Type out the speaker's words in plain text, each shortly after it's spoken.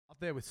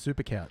there with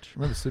Super Couch.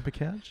 Remember Super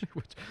Couch?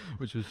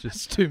 which was just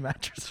It's two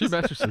mattresses. two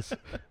mattresses.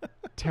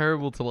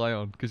 Terrible to lay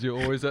on because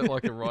you're always at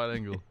like a right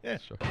angle. Yeah.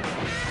 Shocking.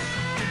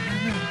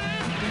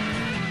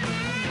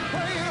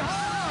 Playing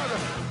hard,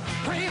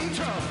 playing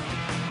tough,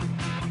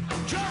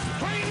 just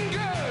plain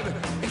good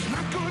is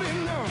not good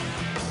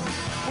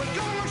enough. We're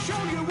gonna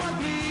show you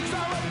what league's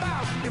all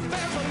about. If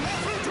there's a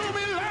lesson to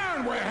be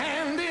learned, we're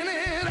handing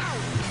it out.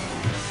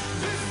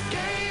 This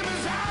game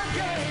is our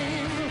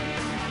game.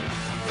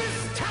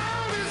 This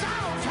town is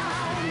our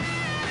town.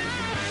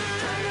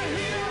 Turn the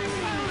heat up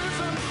and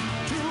listen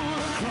to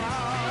the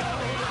crowd.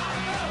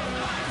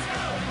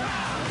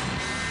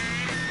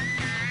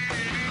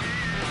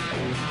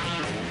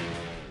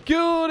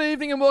 Good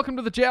evening and welcome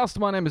to the Joust.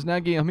 My name is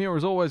Nagy. I'm here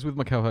as always with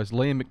my co-host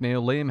Liam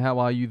McNeil. Liam, how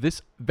are you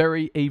this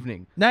very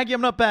evening? Nagy,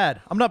 I'm not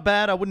bad.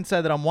 I wouldn't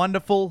say that I'm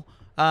wonderful.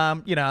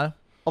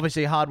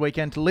 Obviously a hard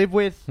weekend to live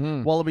with.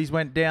 Wallabies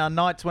went down.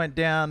 Knights went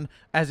down.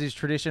 As is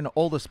tradition,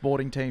 all the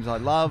sporting teams I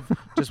love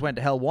just went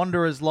to hell.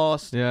 Wanderers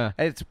lost. Yeah.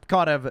 It's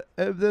kind of...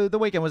 the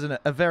weekend was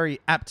a very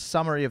apt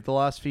summary of the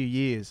last few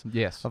years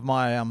Yes. of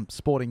my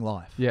sporting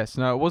life. Yes,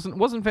 no, it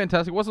wasn't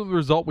fantastic. It wasn't the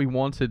result we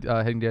wanted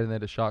heading down there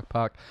to Shark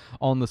Park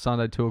on the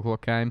Sunday 2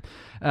 o'clock game.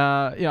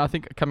 I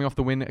think coming off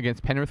the win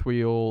against Penrith,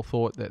 we all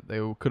thought that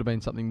there could have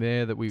been something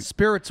there that we...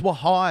 Spirits were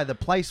high. The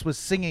place was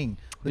singing.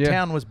 The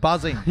town was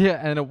buzzing. Yeah,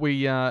 and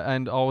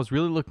and I was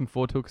really looking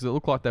forward to it because it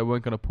looked like they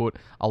weren't going to put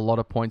a lot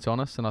of points on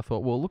us, and I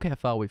thought, well, look how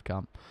far we've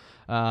come.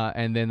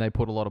 And then they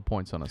put a lot of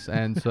points on us,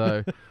 and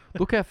so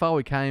look how far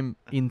we came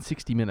in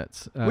 60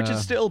 minutes, Which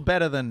is still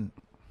better than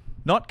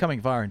not coming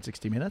far in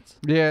 60 minutes.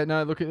 Yeah,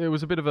 no, look, it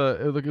was a bit of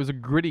it was a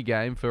gritty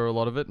game for a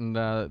lot of it, and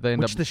they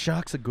end Which up the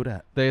Sharks are good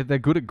at. they're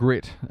good at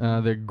grit.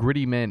 They're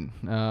gritty men.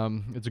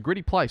 It's a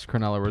gritty place,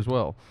 Cronulla as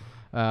well.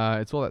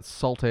 It's all that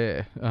salt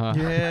air.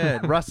 Yeah,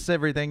 it rusts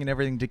everything and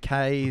everything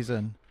decays.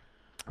 And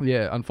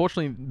Yeah,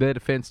 unfortunately, their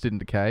defence didn't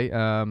decay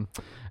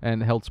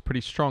and held pretty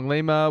strong.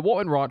 Liam, what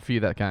went right for you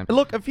that game?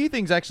 look, a few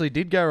things actually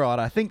did go right.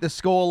 I think the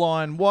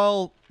scoreline,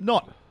 while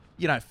not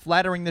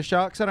flattering the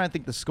Sharks, I don't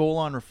think the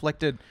scoreline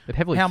reflected It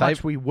heavily how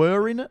much we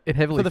were in it. It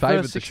heavily for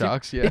favoured first the 60.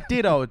 Sharks, yeah. It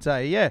did, I would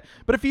say, yeah.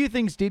 But a few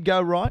things did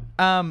go right.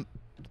 A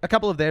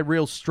couple of their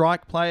real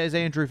strike players,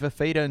 Andrew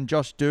Fafita and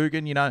Josh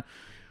Dugan,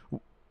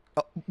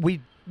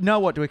 we know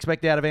what to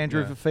expect out of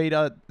Andrew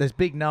Fafita. There's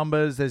big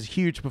numbers, there's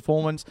huge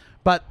performance,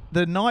 but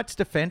the Knights'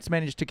 defence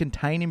managed to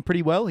contain him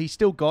pretty well. He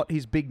still got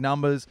his big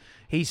numbers.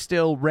 He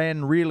still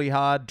ran really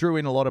hard, drew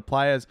in a lot of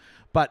players,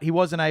 but he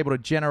wasn't able to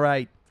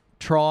generate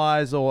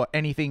tries or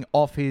anything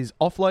off his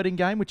offloading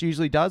game, which he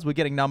usually does. We're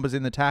getting numbers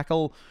in the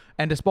tackle,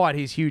 and despite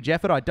his huge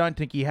effort, I don't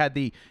think he had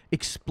the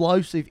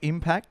explosive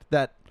impact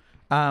that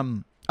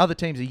other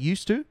teams are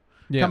used to.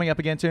 Coming up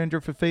against Andrew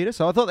Fafita.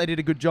 So I thought they did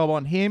a good job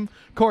on him.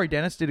 Corey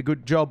Dennis did a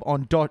good job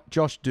on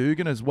Josh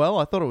Dugan as well.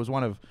 I thought it was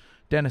one of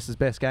Dennis's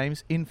best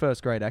games in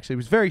first grade, actually. He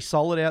was very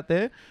solid out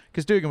there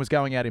because Dugan was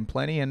going out in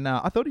plenty, and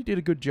I thought he did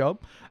a good job.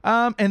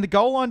 And the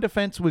goal line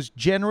defence was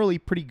generally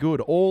pretty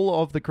good.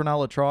 All of the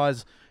Cronulla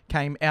tries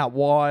came out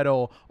wide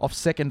or off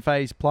second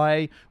phase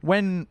play.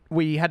 When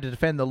we had to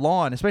defend the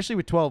line, especially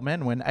with 12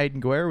 men when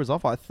Aiden Guerra was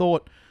off, I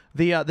thought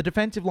the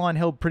defensive line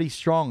held pretty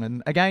strong.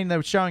 And again, they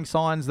were showing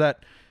signs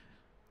that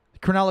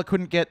Cronulla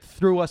couldn't get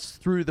through us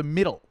through the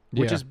middle,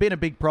 which has been a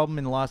big problem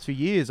in the last few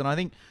years. And I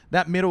think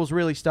that middle's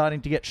really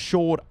starting to get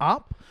shored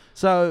up.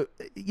 So,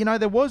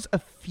 there was a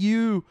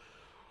few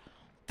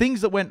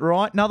things that went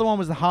right. Another one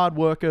was the hard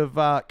work of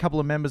a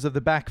couple of members of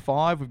the back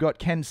five. We've got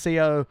Ken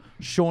Seo,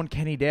 Sean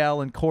Kenny-Dowell,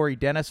 and Corey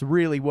Dennis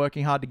really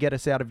working hard to get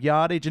us out of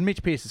yardage. And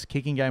Mitch Pearce's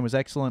kicking game was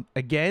excellent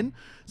again.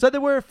 So there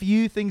were a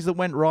few things that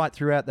went right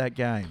throughout that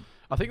game.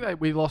 I think that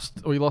we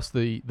lost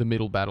the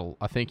middle battle.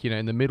 I think,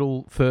 in the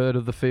middle third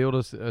of the field,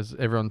 as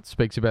everyone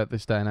speaks about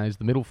this day and age,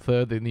 the middle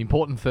third, the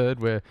important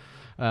third where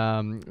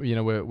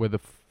the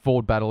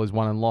forward battle is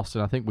won and lost,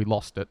 and I think we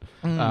lost it.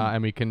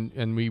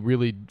 And we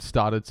really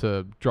started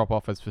to drop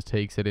off as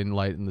fatigue set in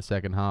late in the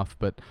second half.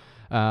 But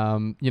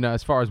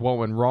as far as what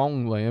went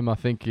wrong, Liam, I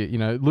think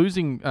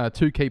losing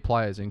two key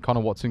players in Connor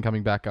Watson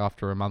coming back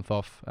after a month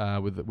off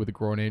with a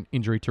groin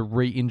injury to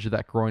re-injure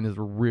that groin is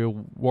a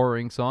real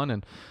worrying sign.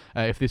 And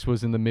if this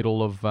was in the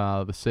middle of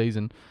the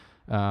season,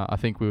 I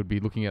think we would be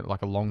looking at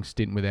like a long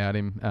stint without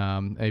him,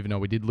 even though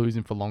we did lose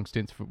him for long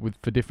stints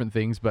for different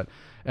things. But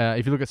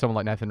if you look at someone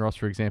like Nathan Ross,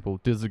 for example,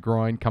 does the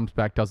groin, comes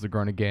back, does the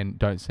groin again,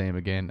 don't see him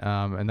again.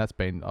 And that's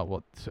been,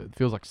 it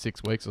feels like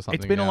 6 weeks or something.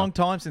 It's been now. a long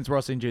time since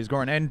Ross injured his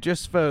groin. And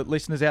just for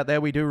listeners out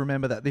there, we do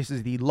remember that this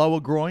is the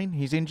lower groin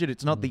he's injured.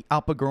 It's not the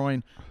upper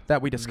groin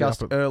that we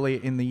discussed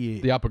earlier in the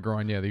year. The upper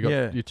groin, yeah. You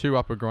got your two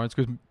upper groins,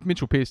 because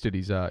Mitchell Pearce did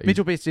his...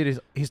 Mitchell Pearce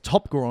did his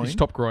top groin. His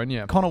top groin,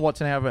 yeah. Connor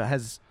Watson, however,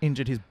 has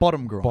injured his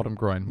bottom groin.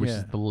 groin, which Yeah.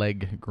 is the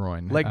leg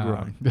groin. Leg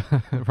groin.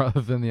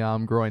 Rather than the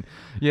arm groin.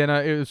 Yeah,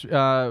 no, it was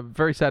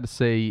very sad to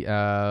see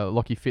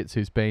Lockie Fitz,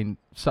 who's been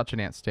such an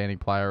outstanding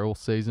player all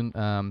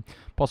season,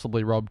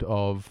 possibly robbed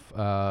of...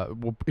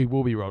 he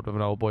will be robbed of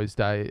an old boys'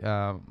 day.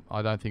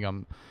 I don't think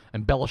I'm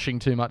embellishing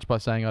too much by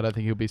saying I don't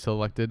think he'll be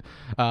selected.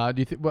 Do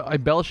you think... Well,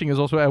 embellishing is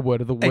also our word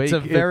of the week. It's a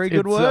very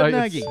good word,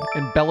 Nagy. It's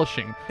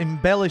embellishing.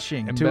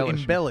 Embellishing. To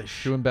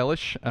embellish. To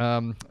embellish.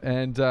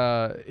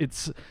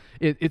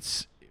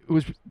 It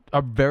was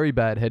a very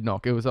bad head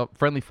knock. It was a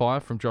friendly fire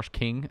from Josh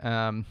King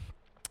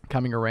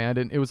coming around,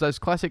 and it was those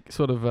classic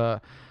sort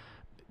of,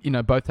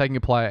 both taking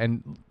a player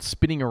and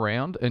spinning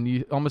around, and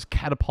you almost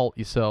catapult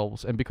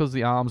yourselves. And because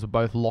the arms are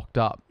both locked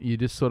up, you're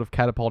just sort of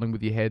catapulting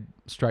with your head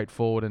straight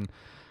forward.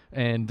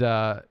 And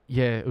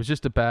it was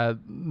just a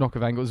bad knock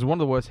of angle. It was one of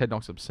the worst head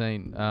knocks I've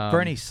seen.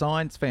 For any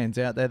science fans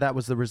out there, that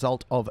was the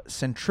result of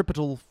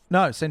centrifugal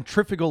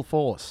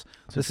force.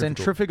 The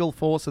centrifugal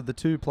force of the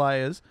two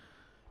players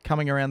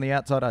coming around the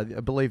outside. I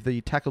believe the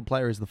tackled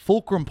player is the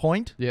fulcrum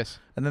point. Yes.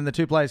 And then the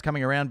two players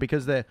coming around,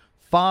 because they're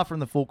far from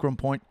the fulcrum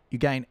point, you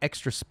gain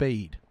extra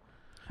speed.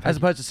 As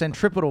opposed to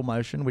centripetal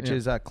motion, which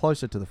is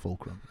closer to the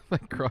fulcrum.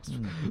 Thank Christ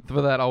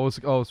for that. I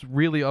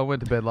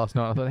went to bed last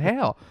night. I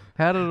thought,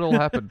 how did it all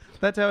happen?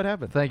 That's how it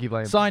happened. Thank you,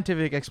 Liam.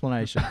 Scientific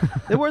explanation.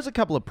 There was a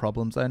couple of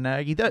problems though,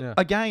 Nagy.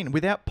 Again,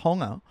 without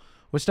Ponga,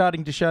 we're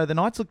starting to show the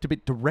Knights looked a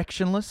bit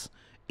directionless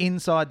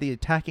inside the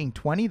attacking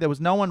 20. There was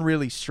no one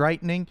really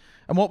straightening.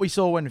 And what we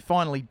saw when we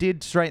finally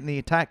did straighten the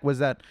attack was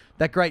that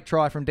great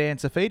try from Dan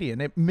Safidi.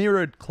 And it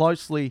mirrored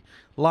closely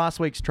last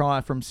week's try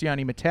from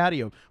Sione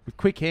Mataudio. With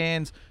quick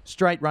hands,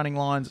 straight running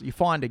lines, you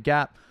find a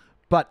gap.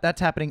 But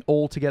that's happening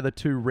altogether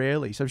too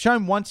rarely. So we've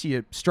shown once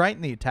you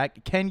straighten the attack,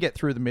 you can get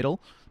through the middle.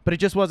 But it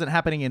just wasn't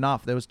happening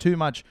enough. There was too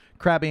much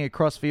crabbing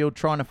across field,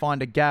 trying to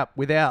find a gap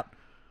without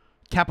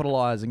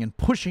capitalising and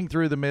pushing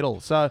through the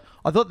middle. So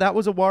I thought that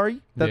was a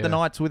worry, that the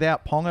Knights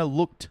without Ponga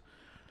looked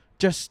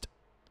just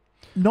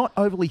not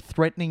overly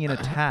threatening in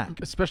attack.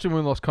 Especially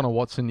when we lost Connor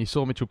Watson. You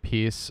saw Mitchell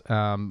Pearce.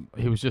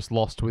 He was just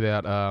lost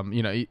without,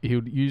 he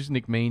would use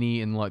Nick Meaney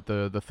in like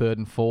the third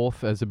and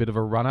fourth as a bit of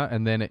a runner,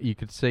 and then you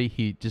could see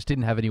he just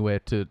didn't have anywhere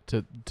to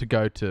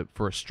go to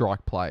for a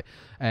strike play,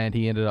 and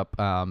he ended up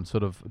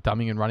sort of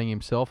dumbing and running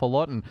himself a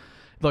lot. And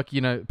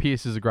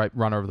Pearce is a great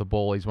runner of the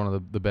ball. He's one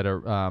of the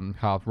better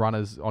half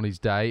runners on his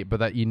day, but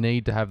that you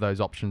need to have those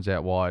options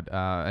out wide,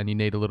 and you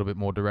need a little bit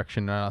more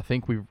direction. And I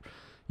think we've,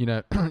 you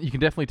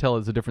can definitely tell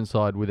it's a different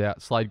side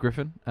without Slade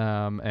Griffin,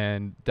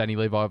 and Danny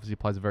Levi obviously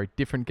plays a very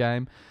different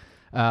game.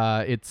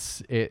 But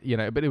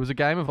it was a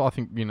game of, I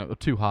think,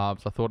 two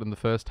halves. I thought in the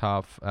first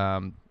half,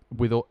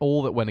 with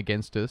all that went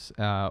against us,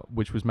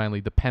 which was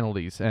mainly the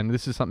penalties. And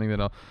this is something that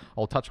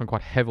I'll touch on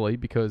quite heavily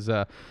because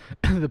the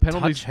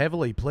penalties... Touch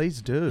heavily,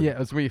 please do. Yeah, it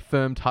was a really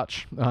firm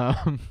touch,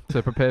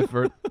 so prepare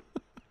for it.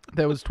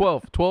 There was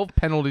 12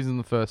 penalties in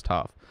the first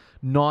half.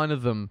 9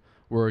 of them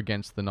were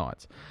against the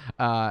Knights.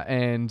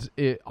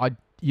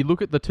 You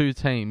look at the two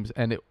teams,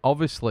 and it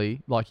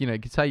obviously, you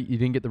could say you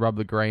didn't get the rub of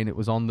the green. It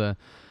was on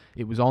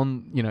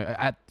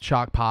at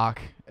Shark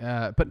Park,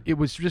 but it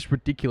was just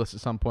ridiculous at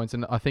some points,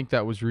 and I think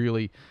that was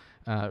really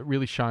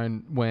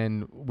shown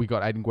when we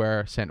got Aiden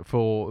Guerra sent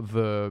for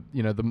the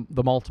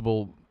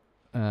multiple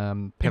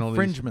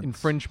penalties,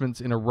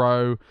 infringements in a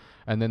row,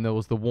 and then there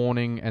was the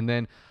warning, and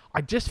then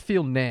I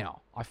feel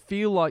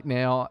like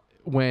now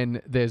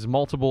when there's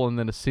multiple and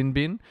then a sin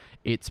bin,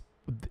 it's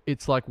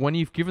like when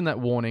you've given that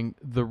warning,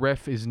 the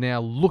ref is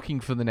now looking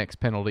for the next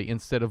penalty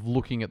instead of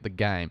looking at the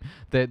game.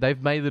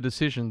 They've made the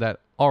decision that,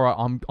 all right,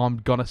 I'm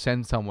going to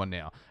send someone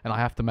now, and I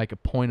have to make a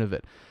point of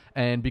it.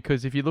 And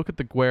because if you look at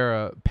the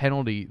Guerra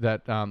penalty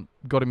that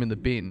got him in the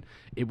bin,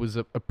 it was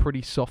a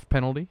pretty soft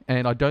penalty.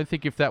 And I don't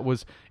think if that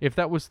was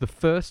the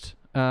first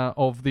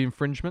of the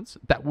infringements,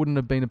 that wouldn't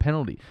have been a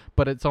penalty.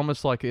 But it's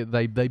almost like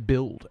they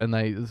build and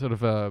they sort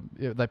of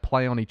they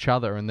play on each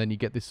other, and then you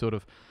get this sort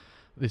of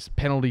this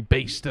penalty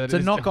beast. It's a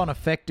knock-on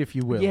effect, if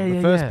you will.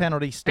 The first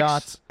penalty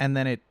starts, and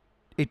then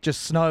it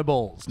just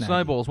snowballs.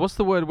 Snowballs. What's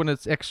the word when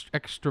it's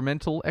extra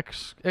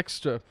penalties?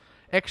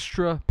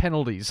 Extra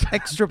penalties.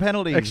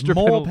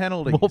 More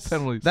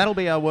penalties. That'll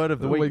be our word of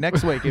the week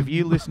next week. If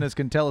you listeners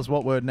can tell us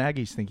what word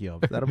Nagy's thinking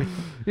of, that'll be...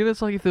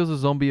 It's like if there was a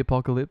zombie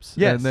apocalypse.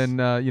 Yes. And then,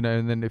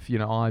 and then if,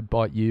 I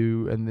bite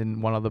you and then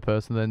one other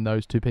person, then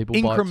those two people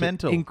bite.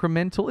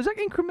 Incremental. Is that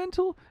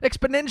incremental?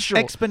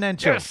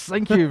 Exponential. Yes,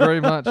 thank you very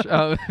much.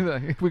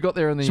 We got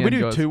there in the end, Should we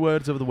do guys. 2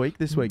 words of the week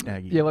this week,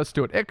 Nagy? Yeah, let's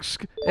do it.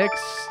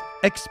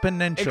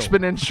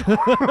 Exponential.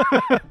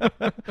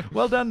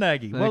 Well done,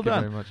 Nagy. Well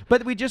done. Very much.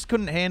 But we just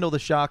couldn't handle the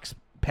Sharks'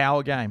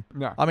 power game.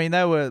 No. I mean,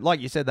 they were, like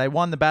you said, they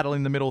won the battle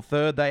in the middle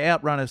third. They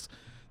outrun us.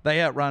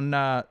 They outrun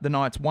the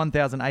Knights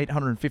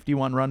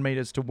 1,851 run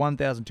meters to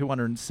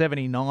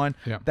 1,279.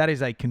 Yeah. That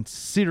is a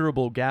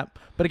considerable gap.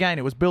 But again,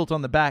 it was built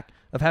on the back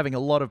of having a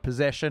lot of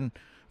possession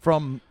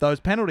from those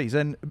penalties.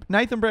 And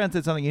Nathan Brown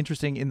said something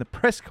interesting in the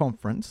press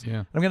conference.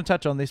 Yeah. I'm going to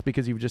touch on this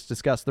because you've just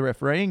discussed the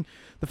refereeing.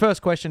 The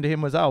first question to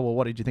him was,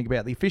 what did you think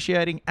about the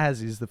officiating?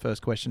 As is the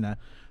first question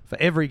for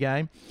every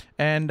game.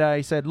 And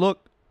he said,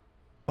 look,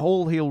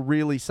 all he'll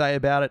really say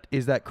about it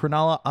is that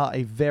Cronulla are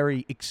a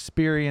very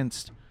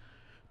experienced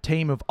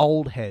team of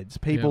old heads,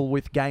 people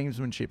with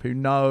gamesmanship who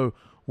know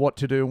what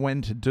to do,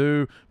 when to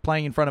do,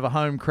 playing in front of a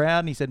home crowd.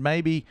 And he said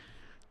maybe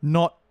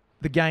not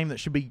the game that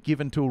should be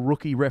given to a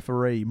rookie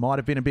referee. Might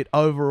have been a bit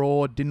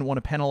overawed, didn't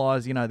want to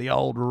penalise, the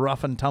old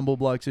rough and tumble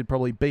blokes who'd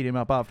probably beat him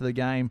up after the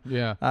game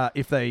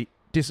if they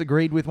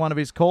disagreed with one of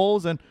his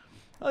calls. And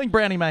I think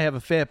Brownie may have a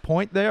fair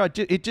point there.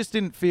 It just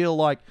didn't feel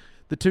like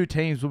the two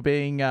teams were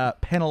being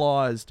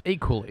penalised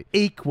equally.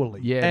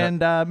 Yeah.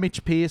 And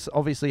Mitch Pearce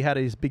obviously had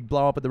his big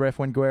blow up at the ref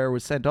when Guerra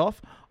was sent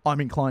off. I'm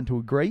inclined to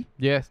agree.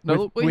 Yes.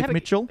 With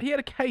Mitchell. He had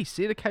a case.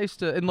 He had a case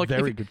to, and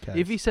very good case.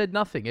 If he said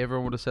nothing,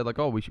 everyone would have said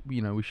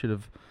we should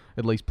have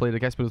at least pleaded a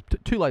case, but it was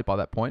too late by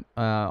that point.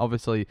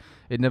 Obviously,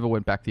 it never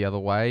went back the other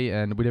way,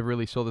 and we never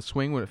really saw the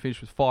swing when it finished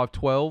with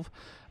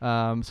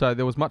 5-12. So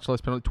there was much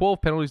less penalty.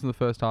 12 penalties in the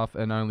first half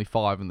and only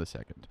 5 in the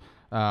second.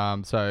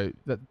 So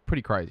that's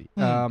pretty crazy.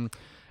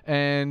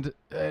 And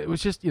it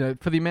was just,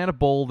 for the amount of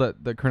ball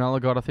that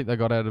Cronulla got, I think they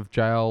got out of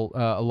jail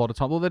a lot of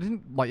times. Well, they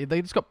didn't,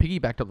 they just got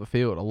piggybacked up the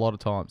field a lot of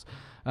times.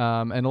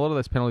 And a lot of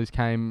those penalties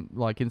came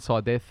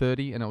inside their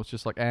 30, and it was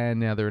just and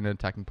now they're in an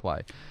attacking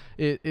play.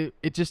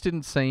 It just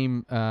didn't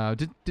seem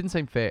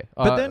fair.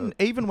 But then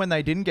even when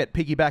they didn't get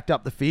piggybacked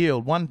up the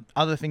field, one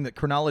other thing that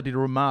Cronulla did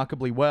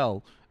remarkably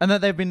well, and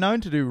that they've been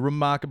known to do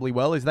remarkably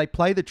well, is they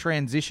play the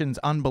transitions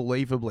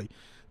unbelievably.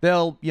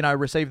 They'll,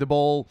 receive the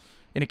ball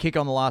in a kick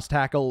on the last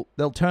tackle.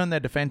 They'll turn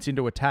their defence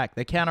into attack.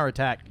 Their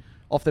counter-attack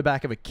off the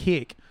back of a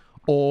kick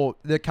or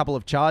the couple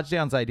of charge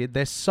downs they did.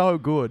 They're so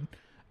good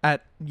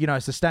at,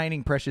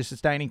 sustaining pressure,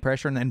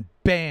 and then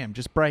bam,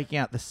 just breaking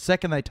out the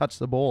second they touch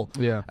the ball.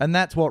 Yeah. And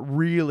that's what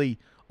really,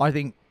 I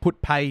think,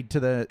 put paid to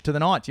the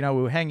Knights. We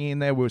were hanging in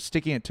there, we were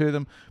sticking it to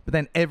them, but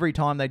then every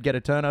time they'd get a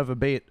turnover,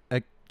 be it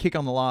a kick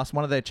on the last,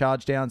 one of their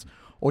charge downs,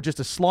 or just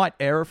a slight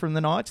error from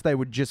the Knights, they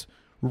would just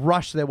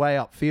rush their way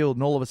upfield,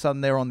 and all of a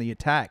sudden they're on the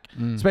attack.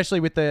 Especially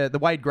with the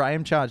Wade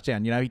Graham charge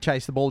down. He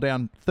chased the ball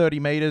down 30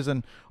 metres,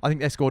 and I think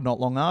they scored not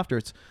long after.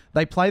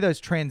 They play those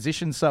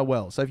transitions so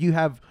well. So if you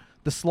have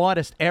the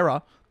slightest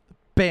error,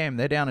 bam,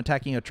 they're down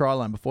attacking a try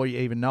line before you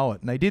even know it.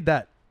 And they did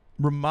that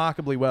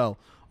remarkably well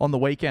on the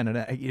weekend, and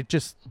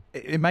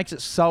it makes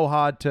it so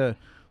hard to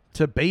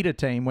beat a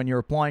team when you're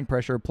applying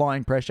pressure,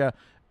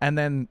 and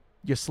then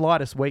your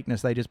slightest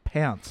weakness, they just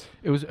pounce.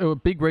 It was a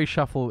big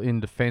reshuffle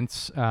in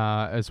defence,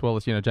 as well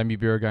as Jamie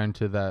Bureau going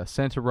to the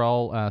centre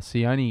role,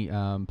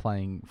 Sione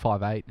playing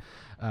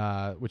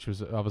 5'8", which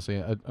was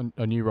obviously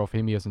a new role for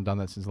him. He hasn't done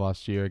that since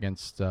last year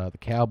against the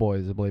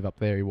Cowboys, I believe. Up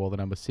there, he wore the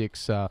number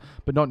 6,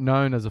 but not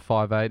known as a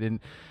 5'8", and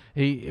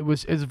it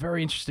was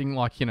very interesting.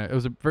 It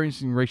was a very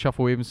interesting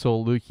reshuffle. We even saw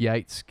Luke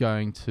Yates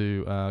going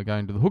to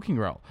the hooking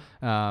role,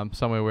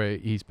 somewhere where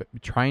he's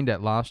trained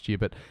at last year,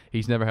 but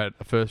he's never had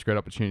a first grade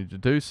opportunity to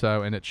do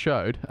so, and it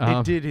showed.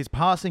 It did. His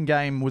passing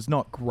game was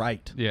not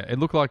great. Yeah, it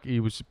looked like he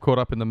was caught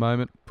up in the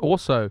moment.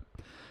 Also,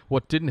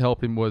 what didn't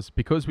help him was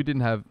because we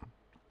didn't have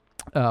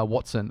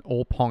Watson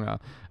or Ponga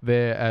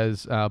there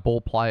as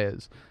ball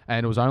players,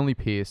 and it was only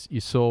Pearce.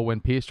 You saw when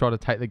Pearce tried to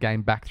take the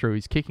game back through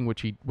his kicking,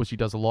 which he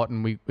does a lot,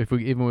 and if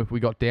we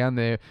got down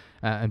there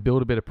and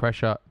build a bit of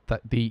pressure,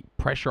 that the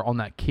pressure on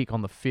that kick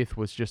on the 5th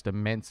was just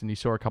immense, and you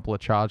saw a couple of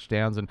charge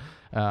downs, and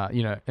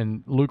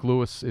and Luke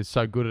Lewis is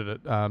so good at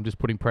it, just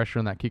putting pressure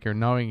on that kicker and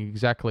knowing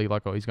exactly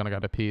he's going to go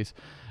to Pearce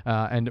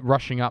and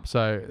rushing up.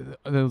 So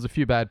there was a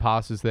few bad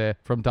passes there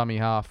from dummy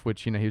half,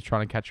 which he was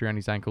trying to catch around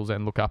his ankles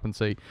and look up and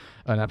see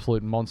an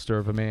absolute monster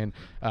of a man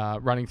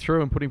running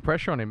through and putting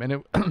pressure on him.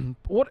 And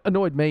what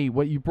annoyed me,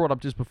 what you brought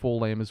up just before,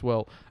 Liam, as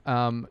well,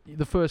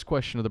 the first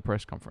question of the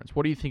press conference: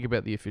 what do you think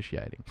about the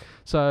officiating?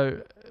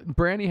 So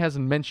Brownie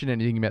hasn't mentioned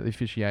anything about the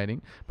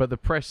officiating, but the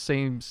press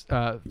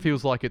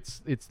feels like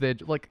it's there.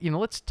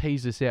 Let's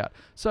tease this out.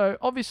 So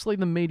obviously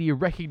the media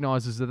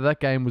recognises that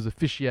game was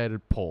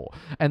officiated poor,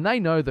 and they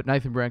know that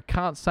Nathan Brown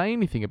can't say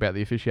anything about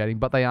the officiating,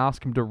 but they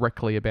ask him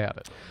directly about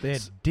it. They're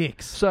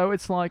dicks. So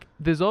it's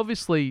there's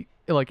obviously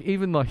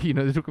even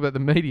they talk about the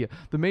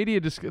media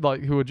just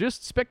who are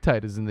just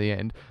spectators in the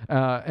end,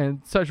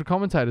 and social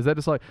commentators. They're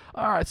just all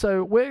right,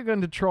 so we're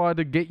going to try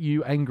to get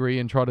you angry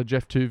and try to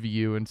Jeff Tuvey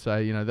you and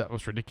say, that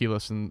was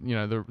ridiculous, and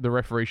the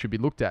referee should be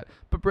looked at.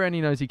 But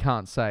Brownie knows he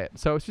can't say it,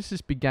 so it's just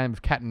this big game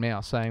of cat and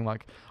mouse, saying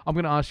I'm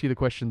going to ask you the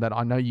question that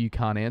I know you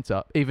can't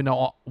answer, even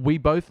though we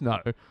both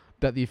know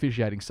that the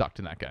officiating sucked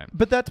in that game.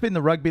 But that's been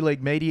the rugby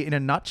league media in a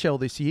nutshell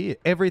this year.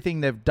 Everything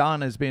they've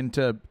done has been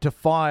to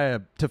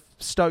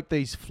stoke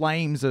these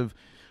flames of,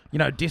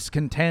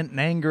 discontent and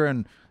anger,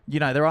 and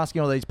they're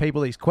asking all these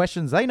people these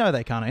questions. They know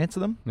they can't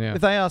answer them. Yeah.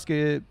 If they ask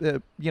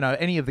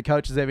any of the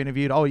coaches they've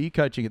interviewed, are you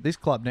coaching at this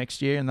club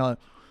next year? And they're like,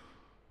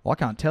 well, I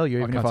can't tell you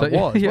even if I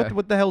was. Yeah.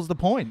 What the hell's the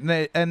point?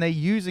 And they're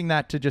using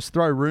that to just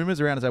throw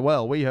rumours around and say,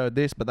 well, we heard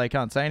this, but they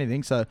can't say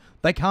anything, so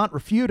they can't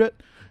refute it.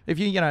 If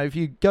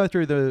you go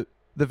through the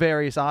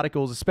various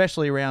articles,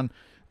 especially around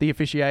the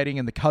officiating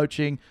and the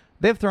coaching,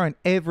 they've thrown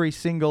every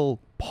single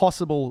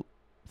possible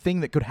thing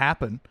that could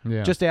happen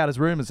just out as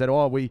rumours. Said,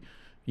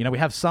 we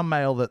have some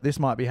mail that this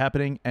might be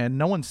happening, and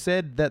no one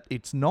said that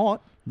it's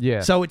not.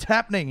 Yeah. So it's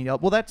happening. And you're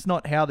like, well, that's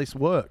not how this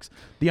works.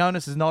 The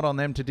onus is not on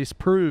them to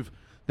disprove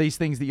these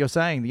things that you're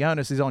saying. The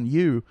onus is on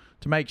you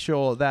to make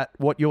sure that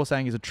what you're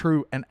saying is a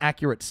true and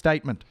accurate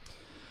statement.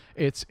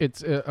 It's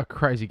a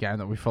crazy game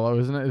that we follow,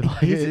 isn't it?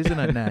 Like, It is, isn't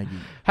it, Nagy?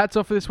 Hats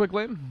off for this week,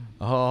 Liam.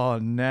 Oh,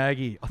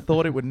 Nagy. I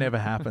thought it would never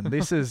happen.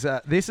 This is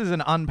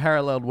an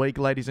unparalleled week,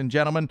 ladies and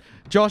gentlemen.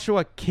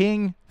 Joshua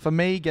King, for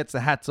me, gets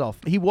the hats off.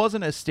 He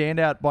wasn't a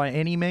standout by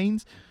any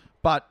means,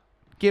 but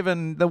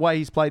given the way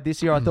he's played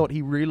this year, I thought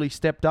he really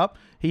stepped up.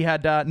 He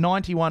had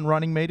 91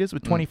 running meters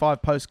with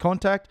 25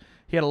 post-contact.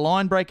 He had a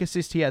line break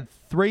assist. He had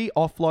 3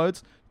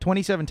 offloads,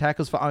 27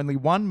 tackles for only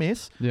 1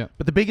 miss. Yeah.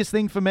 But the biggest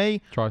thing for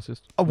me, Try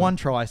assist. a 1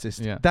 try assist.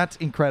 Yeah. That's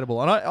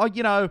incredible. And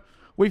I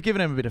we've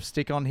given him a bit of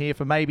stick on here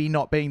for maybe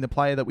not being the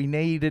player that we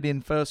needed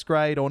in first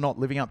grade or not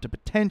living up to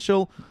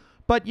potential.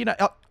 But,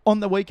 on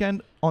the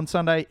weekend, on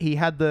Sunday, he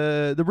had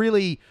the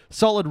really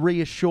solid,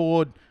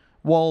 reassured,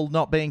 while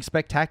not being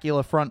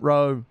spectacular front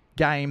row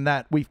game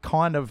that we've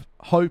kind of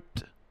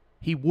hoped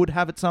he would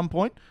have at some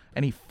point,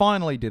 and he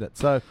finally did it.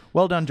 So,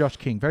 well done, Josh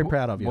King. Very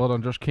proud of you. Well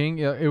done, Josh King.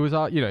 Yeah, it was,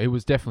 it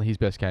was definitely his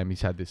best game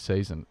he's had this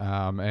season.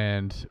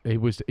 And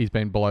he's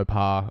been below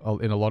par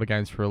in a lot of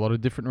games for a lot of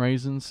different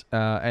reasons.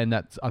 And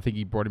I think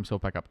he brought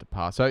himself back up to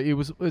par. So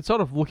it's sort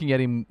of looking at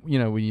him,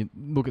 when you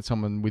look at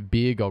someone with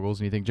beer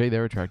goggles and you think, gee,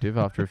 they're attractive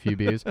after a few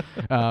beers.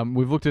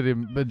 We've looked at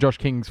him, Josh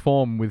King's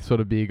form with sort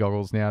of beer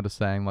goggles now, just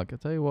saying, like, I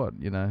tell you what,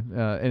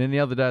 and any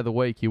other day of the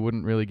week, you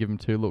wouldn't really give him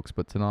 2 looks,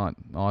 but tonight,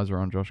 eyes are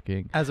on Josh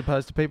King. As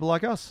opposed to people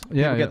like us.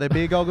 Yeah, People get their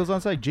beer goggles on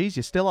and say, geez,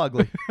 you're still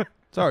ugly.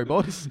 Sorry,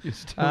 boys. You're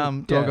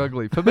still dog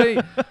ugly. For me,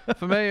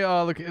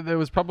 look, there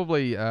was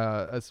probably,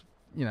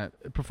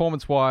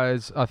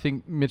 performance-wise, I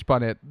think Mitch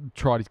Barnett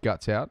tried his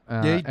guts out.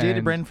 Yeah, he did.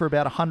 He ran for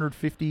about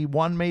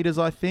 151 metres,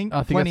 I think.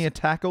 Plenty of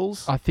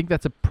tackles. I think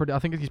I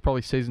think he's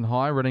probably season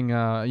high, running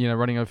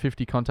over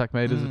 50 contact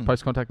metres,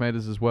 post-contact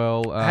metres as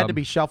well. Had to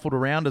be shuffled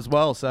around as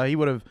well, so he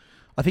would have.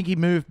 I think he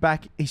moved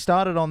back. He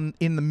started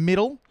in the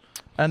middle.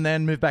 And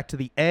then moved back to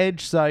the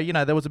edge. So,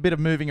 there was a bit of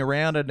moving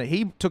around, and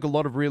he took a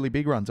lot of really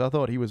big runs. I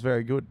thought he was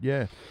very good,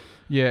 yeah.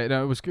 Yeah,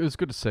 no, it was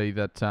good to see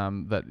that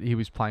that he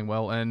was playing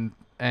well, and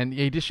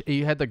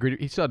he had that grit.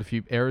 He still had a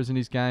few errors in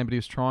his game, but he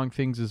was trying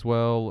things as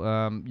well.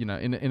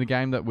 In a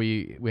game that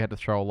we had to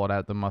throw a lot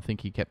at them, I think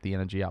he kept the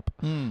energy up,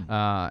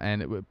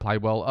 and it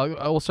played well.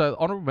 Also,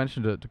 honourable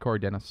mention to Corey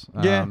Dennis.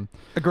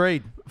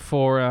 Agreed.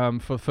 For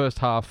first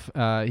half,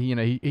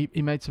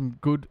 he made some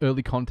good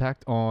early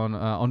contact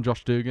on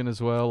Josh Dugan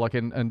as well.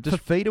 And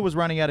just Fafita was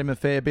running at him a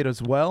fair bit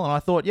as well, and I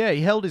thought,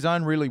 he held his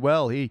own really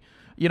well. They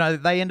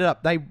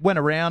went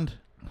around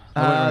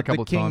a couple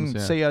the of King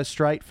times, CO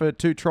straight for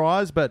 2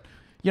 tries, but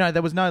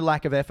there was no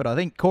lack of effort. I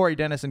think Corey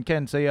Dennis and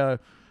Ken CO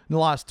in the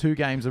last 2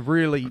 games have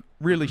really,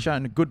 really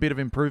shown a good bit of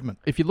improvement.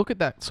 If you look at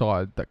that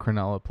side that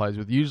Cronulla plays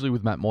with, usually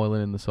with Matt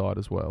Moylan in the side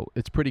as well,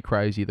 it's pretty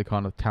crazy the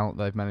kind of talent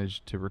they've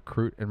managed to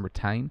recruit and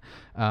retain.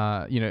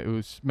 It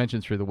was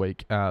mentioned through the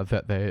week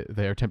that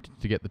they're attempting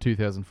to get the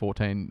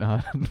 2014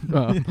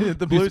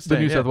 the Blues team,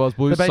 the New South Wales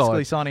Blues They're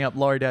basically side. signing up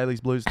Laurie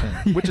Daly's Blues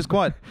team, which is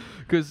quite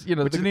because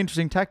which is an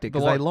interesting tactic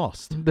because they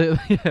lost. The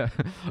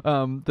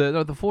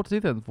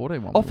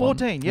 2014 one. Oh,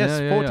 14, yes,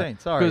 14.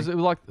 Sorry, because it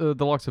was like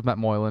the likes of Matt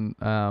Moylan.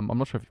 I'm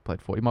not sure if he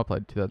played 40. He might have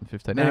played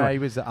 2015. No, anyway, he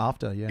was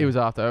after. Yeah, it was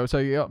after. So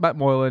you got Matt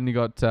Moylan, you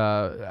got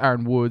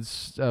Aaron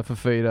Woods,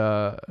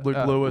 Fafita,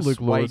 Luke Lewis,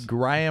 Wade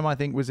Graham, I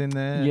think was in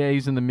there. Yeah,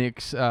 he's in the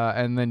mix,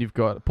 and then you've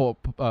got Paul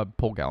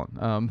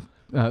Gallen.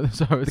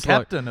 So it's the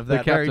captain of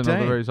that very team. On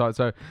the very side.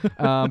 So,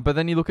 but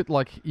then you look at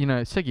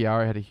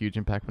Seguiara had a huge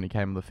impact when he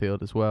came on the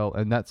field as well,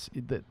 and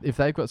if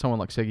they've got someone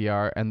like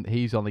Seguiara and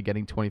he's only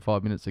getting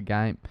 25 minutes a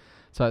game.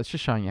 So it's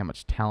just showing you how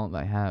much talent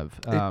they have.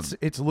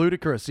 It's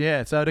ludicrous,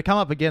 yeah. So to come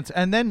up against,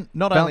 and then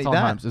not Valentine only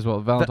that, Holmes as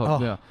well.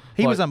 Valentine, yeah,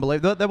 he was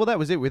unbelievable. Well, that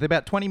was it. With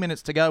about 20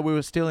 minutes to go, we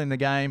were still in the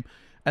game,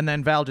 and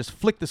then Val just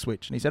flicked the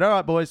switch, and he said, "All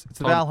right, boys, it's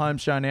the Val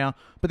Holmes show now."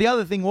 But the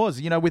other thing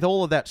was, with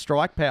all of that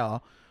strike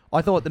power,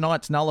 I thought the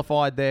Knights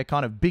nullified their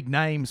kind of big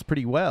names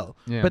pretty well.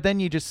 Yeah. But then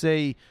you just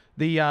see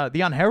the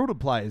unheralded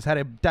players had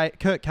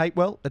Kurt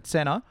Capewell at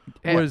centre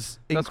was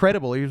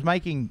incredible. He was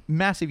making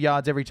massive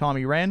yards every time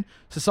he ran.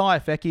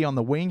 Sasai Feki on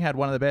the wing had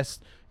one of the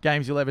best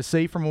games you'll ever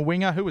see from a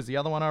winger. Who was the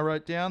other one I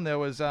wrote down? There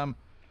was Val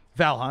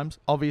Holmes,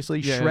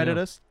 obviously, shredded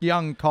us.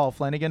 Young Kyle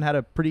Flanagan had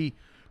a pretty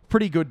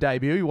good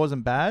debut. He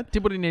wasn't bad.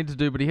 Did what he needed to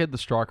do, but he had the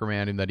strike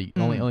around him that he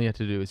only had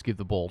to do is give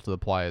the ball to the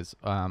players.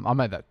 I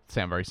made that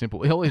sound very simple.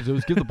 All he had to do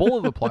was give the ball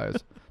to the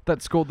players that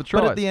scored the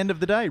tries. But at the end of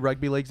the day,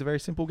 rugby league's a very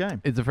simple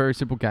game. It's a very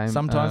simple game.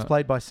 Sometimes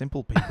played by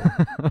simple people.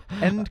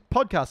 And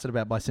podcasted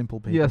about by simple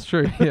people. Yeah, that's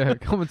true. Yeah,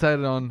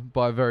 commentated on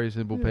by very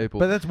simple people.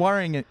 But that's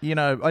worrying,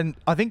 and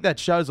I think that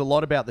shows a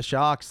lot about the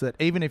Sharks, that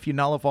even if you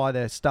nullify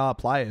their star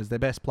players, their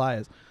best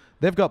players,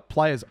 they've got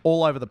players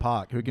all over the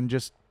park who can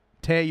just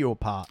tear you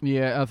apart.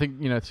 Yeah, I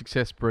think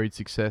success breeds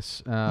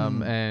success,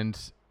 and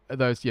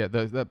that's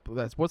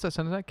what's that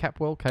sentence name?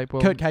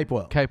 Kurt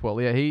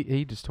Capewell. Yeah, Yeah,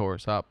 he just tore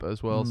us up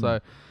as well. So,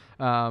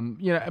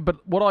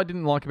 But what I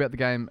didn't like about the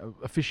game,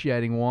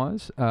 officiating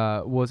wise,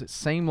 was it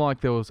seemed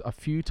like there was a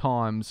few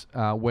times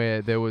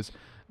where there was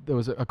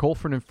a call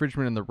for an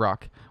infringement in the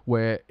ruck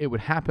where it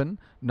would happen,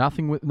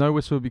 no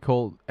whistle would be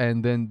called,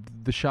 and then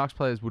the Sharks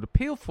players would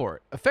appeal for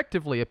it,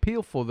 effectively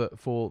appeal for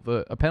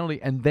a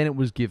penalty, and then it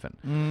was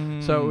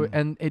given. So,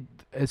 and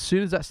as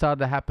soon as that started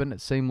to happen,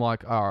 it seemed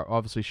like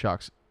obviously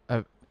Sharks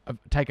have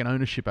taken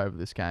ownership over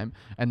this game,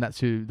 and that's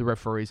who the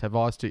referees have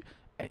eyes to.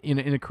 In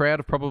a crowd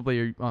of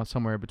probably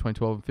somewhere between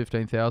 12 and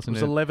 15,000.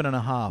 It was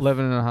 11.5.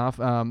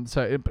 11.5.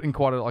 So in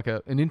quite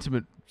an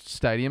intimate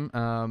stadium,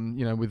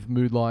 with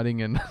mood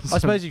lighting and I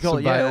suppose you call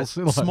it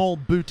small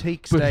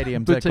boutique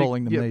stadiums. They're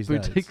calling them these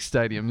days. Boutique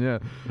stadium, yeah.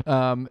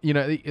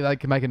 They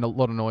can make a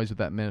lot of noise with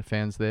that many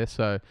fans there.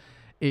 So,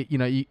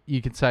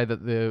 you could say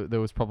that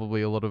there was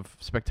probably a lot of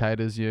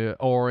spectators,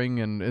 awing,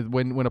 and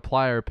when a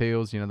player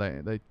appeals,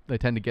 they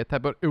tend to get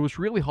that. But it was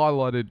really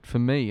highlighted for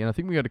me, and I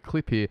think we got a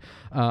clip here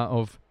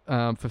of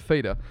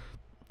Fafita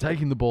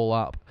taking the ball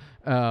up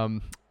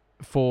and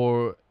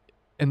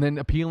then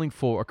appealing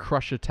for a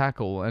crusher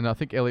tackle. And I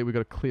think, Elliot, we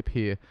got a clip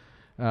here.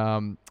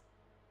 So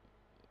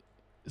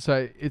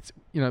it's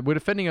we're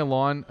defending a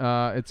line.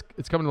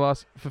 It's coming to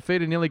last.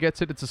 Fafita nearly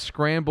gets it. It's a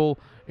scramble.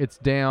 It's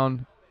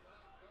down.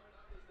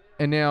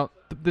 And now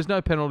there's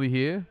no penalty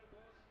here.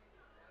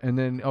 And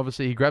then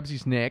obviously he grabs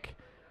his neck.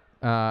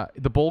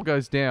 The ball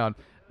goes down.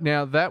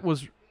 Now that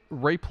was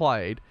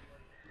replayed.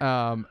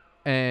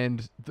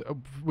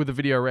 With the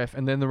video ref,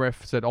 and then the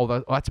ref said,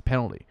 that's a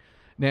penalty.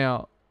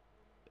 Now,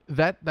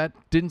 that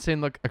didn't seem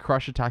like a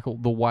crusher tackle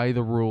the way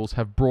the rules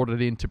have brought it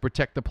in to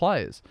protect the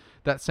players.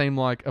 That seemed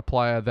like a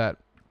player that,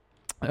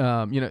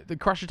 the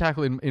crusher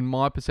tackle in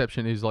my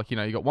perception is like,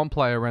 you got one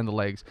player around the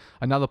legs,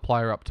 another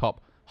player up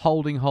top,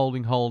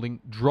 holding,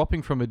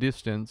 dropping from a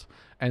distance,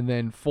 and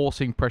then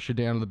forcing pressure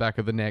down on the back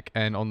of the neck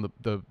and on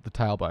the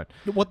tailbone.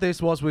 What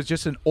this was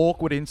just an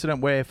awkward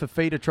incident where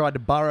Fafita tried to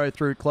burrow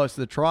through close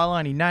to the try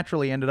line. He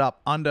naturally ended up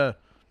under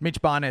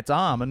Mitch Barnett's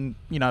arm, and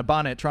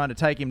Barnett trying to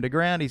take him to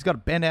ground. He's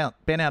got bent out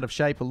of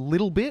shape a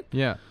little bit.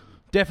 Yeah,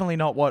 definitely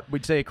not what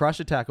we'd see a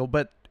crusher tackle,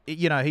 but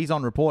he's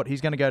on report.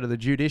 He's going to go to the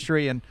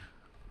judiciary, and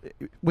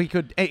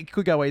it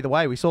could go either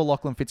way. We saw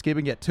Lachlan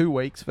Fitzgibbon get 2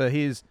 weeks for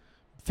his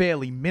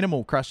fairly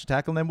minimal crusher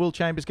tackle, and then Will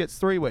Chambers gets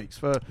 3 weeks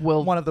for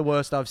one of the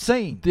worst I've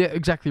seen. Yeah,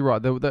 exactly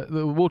right. The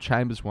Will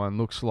Chambers one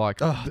looks like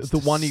the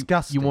one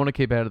you want to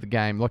keep out of the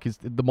game. Like is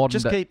the modern.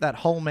 Just keep that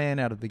whole man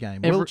out of the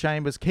game. Will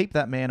Chambers, keep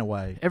that man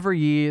away. Every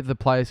year the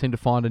players seem to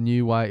find a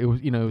new way. It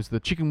was it was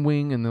the chicken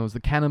wing, and there was the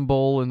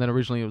cannonball, and then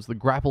originally it was the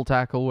grapple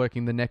tackle,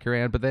 working the neck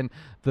around. But then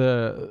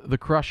the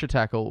crusher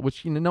tackle,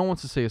 which no one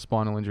wants to see a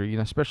spinal injury.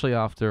 Especially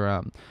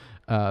after.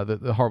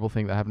 The horrible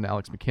thing that happened to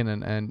Alex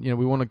McKinnon, and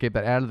we want to get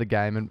that out of the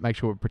game and make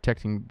sure we're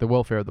protecting the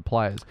welfare of the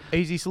players.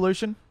 Easy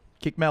solution: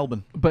 kick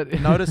Melbourne.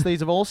 But notice these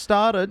have all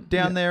started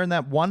down there in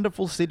that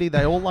wonderful city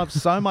they all love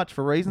so much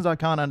for reasons I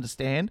can't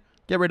understand.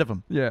 Get rid of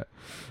them. Yeah,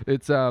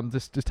 it's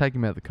just take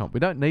them out of the comp. We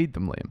don't need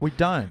them, Liam. We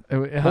don't.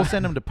 We'll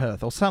send them to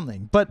Perth or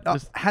something. But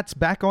hats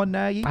back on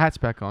Nagy. Hats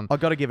back on. I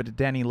got to give it to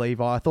Danny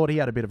Levi. I thought he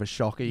had a bit of a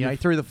shocker. He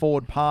threw the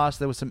forward pass.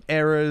 There were some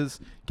errors.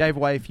 Gave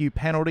away a few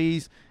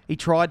penalties. He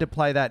tried to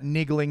play that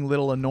niggling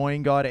little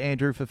annoying guy to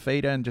Andrew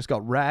Fafita and just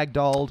got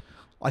ragdolled.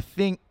 I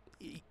think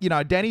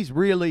Danny's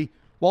really,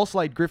 while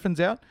Slade Griffin's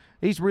out,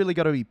 he's really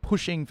got to be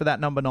pushing for that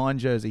number 9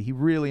 jersey. He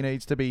really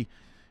needs to be,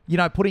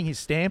 putting his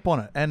stamp on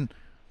it. And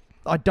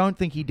I don't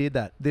think he did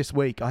that this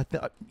week.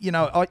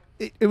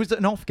 It was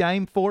an off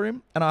game for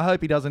him, and I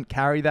hope he doesn't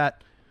carry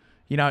that,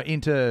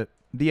 into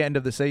the end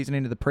of the season,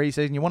 into the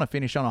preseason. You want to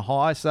finish on a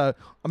high, so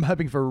I'm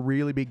hoping for a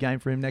really big game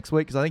for him next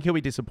week because I think he'll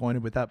be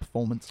disappointed with that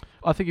performance.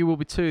 I think he will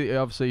be too.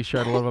 Obviously, he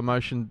showed a lot of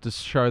emotion to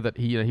show that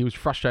he was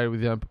frustrated with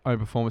his own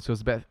performance. It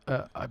was about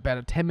a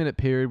 10-minute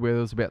period where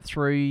there was about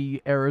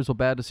 3 errors or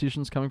bad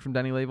decisions coming from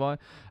Danny Levi,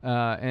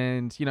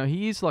 and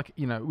he is like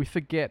we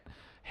forget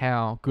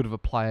how good of a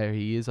player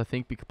he is, I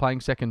think,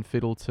 playing second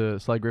fiddle to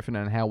Slade Griffin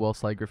and how well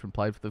Slade Griffin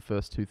played for the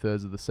first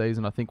 2/3 of the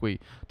season. I think we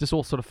just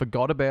all sort of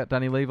forgot about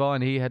Danny Levi,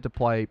 and he had to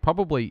play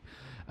probably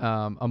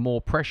a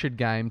more pressured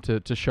game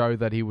to show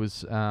that he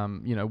was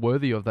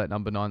worthy of that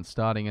number 9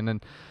 starting. And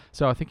then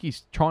so I think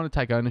he's trying to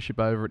take ownership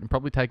over it and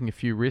probably taking a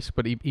few risks,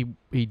 but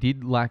he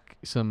did lack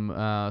some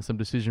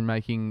decision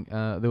making.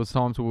 There was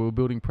times where we were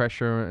building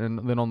pressure,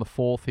 and then on the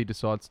 4th he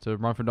decides to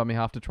run from dummy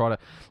half to try to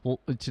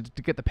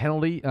get the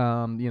penalty.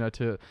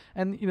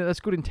 That's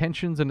good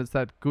intentions, and it's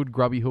that good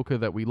grubby hooker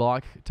that we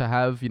like to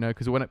have.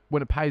 Because when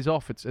it pays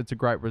off, it's a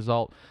great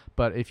result.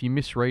 But if you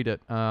misread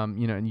it,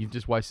 and you've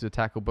just wasted a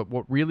tackle. But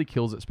what really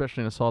kills it,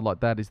 especially in a side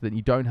like that, is that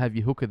you don't have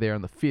your hooker there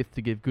on the 5th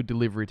to give good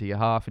delivery to your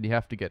half, and you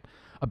have to get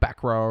a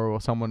back rower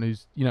or someone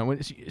who's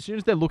as soon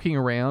as they're looking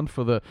around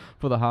for the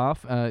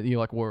half, you're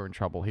like, we're in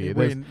trouble here.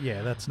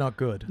 That's not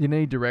good. You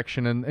need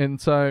direction, and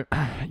so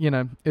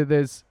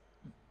there's.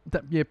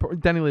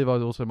 Danny Levi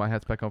is also my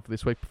hats back on for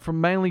this week.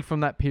 Mainly from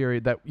that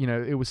period that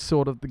it was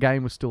sort of the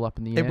game was still up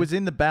in the air. It was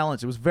in the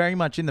balance. It was very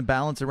much in the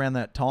balance around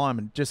that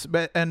time,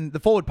 and the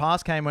forward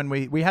pass came when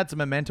we had some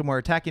momentum. We're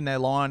attacking their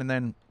line, and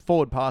then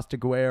forward pass to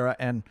Guerra,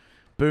 and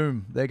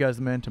boom, there goes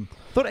the momentum.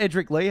 Thought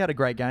Edric Lee had a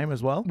great game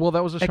as well. Well,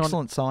 that was a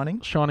excellent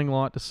signing. Shining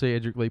light to see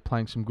Edric Lee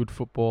playing some good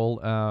football,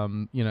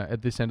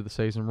 at this end of the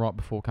season, right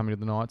before coming to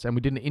the Knights. And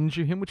we didn't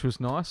injure him, which was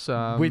nice.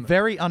 We're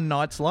very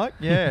un-Knights-like.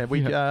 Yeah,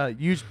 we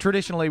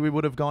traditionally we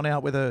would have gone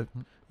out with a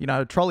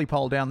trolley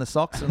pole down the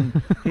socks and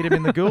hit him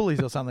in the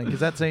goalies or something, because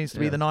that seems to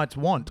be the Knights'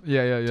 want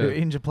to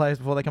injure players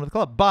before they come to the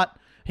club. But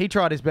he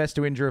tried his best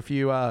to injure a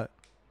few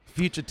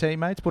future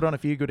teammates, put on a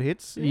few good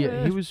hits.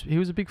 Yeah, he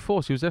was a big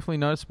force. He was definitely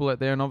noticeable out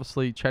there, and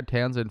obviously Chad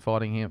Townsend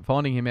finding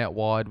him out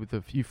wide with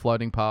a few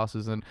floating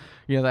passes, and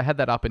they had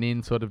that up and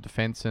in sort of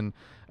defence, and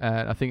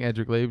I think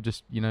Edric Lee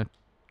just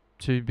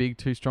too big,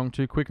 too strong,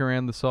 too quick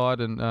around the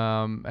side, and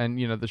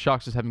the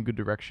Sharks just having good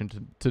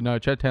direction to know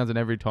Chad Townsend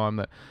every time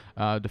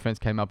that defence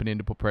came up and in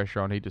to put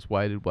pressure on, he just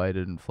waited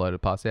and floated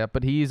past out.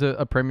 But he is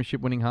a premiership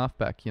winning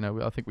halfback.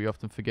 I think we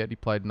often forget he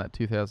played in that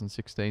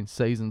 2016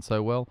 season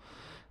so well.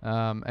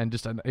 And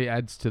just it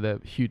adds to the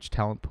huge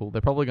talent pool.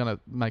 They're probably going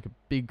to make a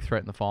big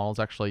threat in the finals,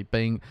 actually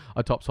being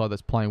a top side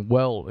that's playing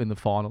well in the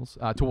finals,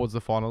 towards the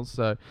finals.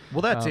 So,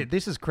 well, that's it.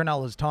 This is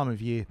Cronulla's time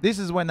of year. This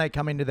is when they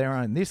come into their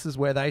own. This is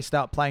where they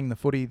start playing the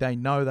footy they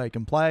know they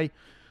can play.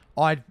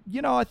 I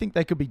think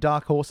they could be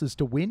dark horses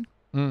to win.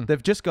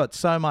 They've just got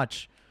so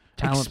much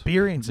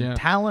experience and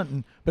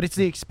talent, but it's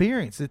the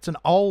experience. It's an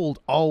old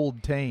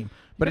team.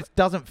 But it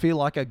doesn't feel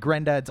like a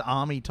granddad's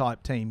army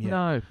type team yet.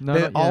 No,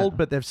 they're old,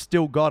 but they've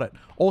still got it.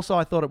 Also,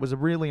 I thought it was a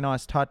really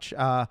nice touch.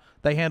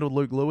 They handled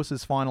Luke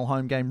Lewis's final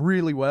home game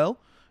really well.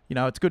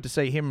 It's good to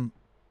see him,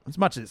 as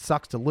much as it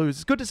sucks to lose,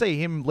 it's good to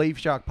see him leave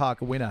Shark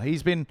Park a winner.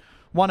 He's been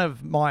one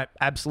of my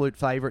absolute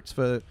favourites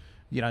for,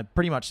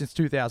 pretty much since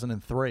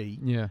 2003.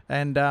 Yeah.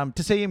 And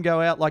to see him go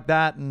out like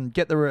that and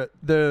get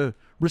the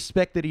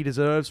respect that he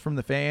deserves from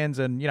the fans,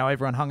 and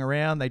everyone hung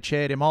around, they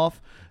cheered him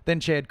off, then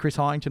cheered Chris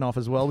Hyington off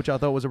as well, which I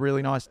thought was a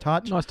really nice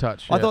touch. Nice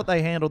touch. I thought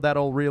they handled that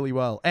all really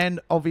well. And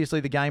obviously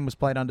the game was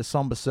played under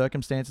somber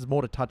circumstances,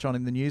 more to touch on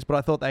in the news, but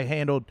I thought they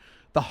handled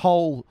the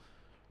whole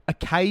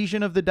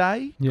occasion of the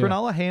day.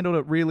 Cronulla handled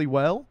it really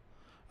well.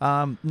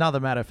 Another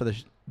matter for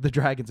the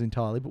Dragons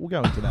entirely, but we'll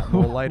go into that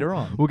more later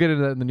on. We'll get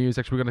into that in the news.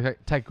 Actually, we're going to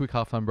take a quick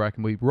halftime break,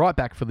 and we'll be right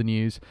back for the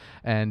news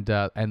and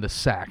the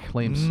sack,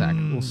 Liam's sack.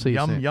 We'll see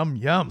you soon.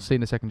 Yum. See you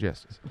in a second,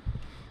 Jesters.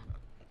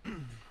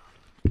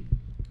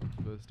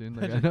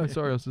 No,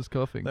 sorry, I was just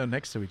coughing. They're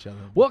next to each other.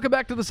 Welcome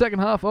back to the second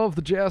half of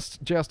the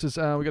Jousters.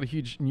 We've got a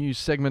huge news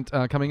segment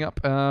coming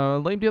up.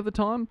 Liam, do you have the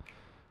time?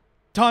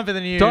 Time for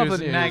the news.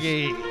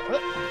 Nagy.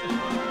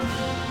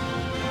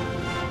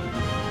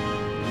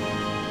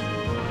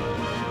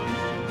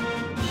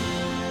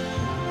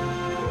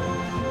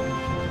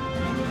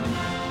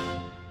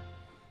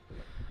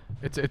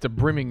 It's a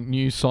brimming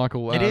news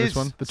cycle. It is. This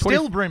one.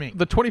 Still brimming.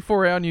 The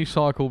 24-hour news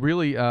cycle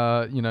really,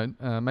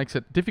 makes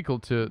it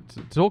difficult to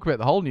talk about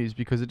the whole news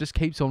because it just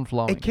keeps on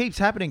flowing. It keeps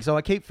happening, so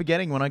I keep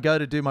forgetting when I go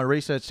to do my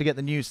research to get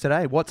the news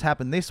today, what's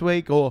happened this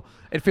week, or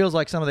it feels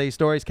like some of these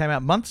stories came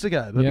out months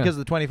ago, but because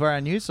of the 24-hour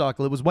news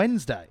cycle, it was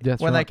Wednesday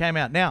when they came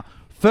out. Now,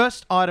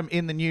 first item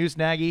in the news,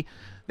 Nagy.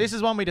 This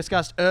is one we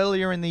discussed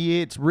earlier in the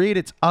year. It's reared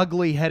its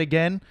ugly head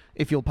again,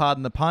 if you'll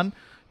pardon the pun.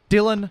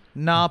 Dylan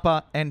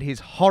Napa and his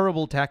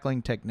horrible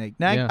tackling technique.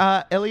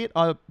 Elliot,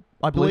 I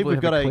believe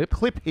we've got a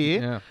clip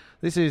here. Yeah.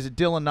 This is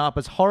Dylan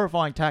Napa's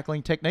horrifying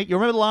tackling technique. You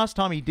remember the last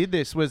time he did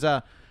this was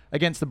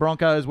against the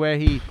Broncos, where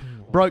he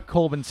broke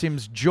Corbin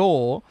Sims'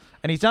 jaw,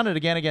 and he's done it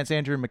again against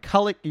Andrew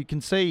McCulloch. You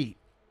can see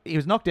he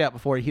was knocked out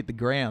before he hit the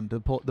ground,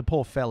 the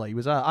poor fella. He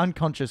was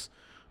unconscious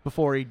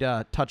before he'd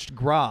touched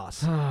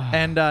grass.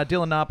 And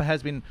Dylan Napa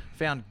has been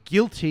found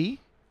guilty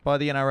by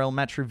the NRL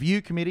Match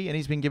Review Committee, and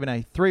he's been given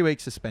a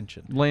 3-week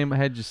suspension. Liam,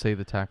 how'd you see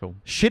the tackle?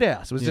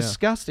 Shithouse. It was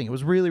disgusting. It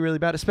was really, really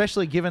bad,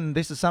 especially given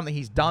this is something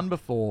he's done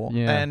before.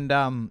 Yeah.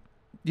 And,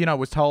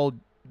 was told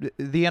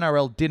the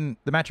NRL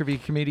the Match Review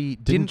Committee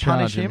didn't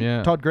punish him.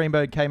 Yeah. Todd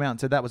Greenberg came out and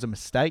said that was a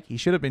mistake. He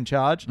should have been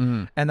charged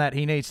and that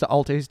he needs to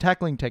alter his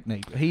tackling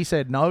technique. He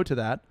said no to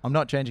that. I'm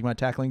not changing my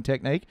tackling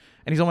technique.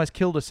 And he's almost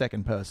killed a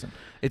second person.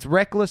 It's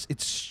reckless.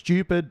 It's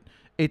stupid.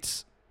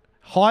 It's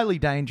highly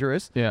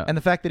dangerous. Yeah. And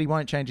the fact that he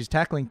won't change his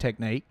tackling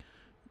technique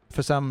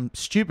for some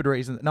stupid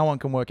reason that no one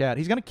can work out,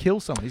 he's going to kill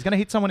someone. He's going to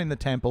hit someone in the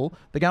temple.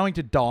 They're going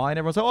to die, and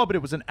everyone's like, oh, but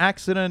it was an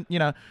accident.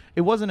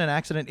 It wasn't an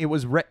accident. It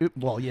was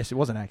well, yes, it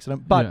was an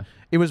accident, but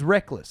it was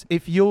reckless.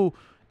 If you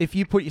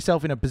put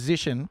yourself in a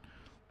position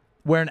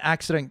where an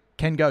accident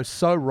can go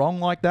so wrong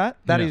like that,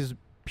 that is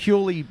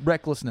purely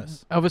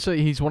recklessness.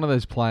 Obviously, he's one of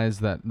those players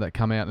that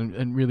come out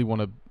and really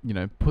want to,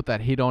 put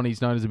that hit on.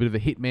 He's known as a bit of a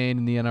hitman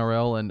in the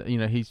NRL,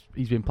 and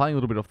he's been playing a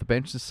little bit off the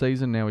bench this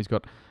season. Now he's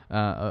got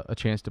a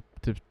chance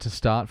to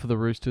start for the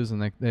Roosters,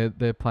 and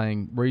they're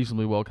playing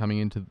reasonably well coming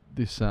into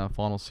this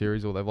final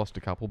series, or they've lost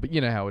a couple. But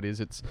you know how it is.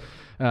 It's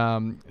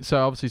so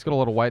obviously he's got a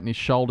lot of weight in his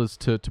shoulders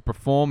to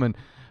perform, and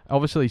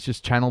obviously he's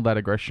just channeled that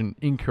aggression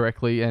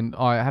incorrectly, and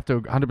I have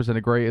to 100%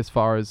 agree as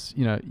far as,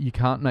 you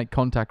can't make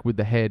contact with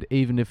the head,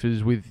 even if it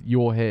is with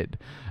your head.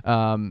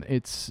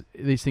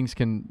 These things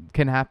can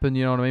happen,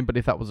 you know what I mean? But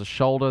if that was a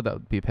shoulder, that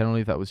would be a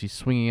penalty. If that was his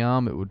swinging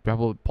arm, it would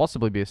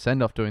possibly be a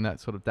send-off doing that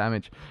sort of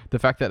damage. The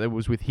fact that it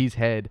was with his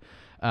head,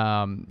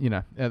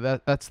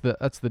 that's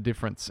the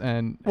difference.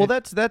 And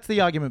that's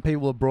the argument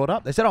people have brought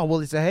up. They said,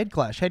 it's a head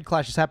clash. Head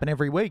clashes happen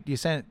every week. Do you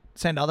send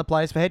other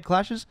players for head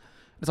clashes?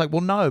 It's like,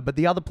 well, no, but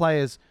the other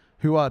players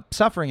who are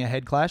suffering a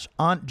head clash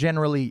aren't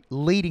generally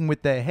leading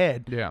with their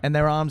head and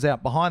their arms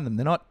out behind them.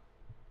 They're not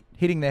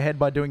hitting their head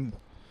by doing.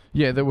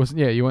 Yeah,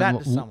 you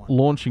went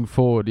launching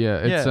forward. Yeah,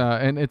 it's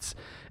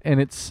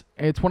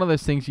one of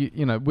those things.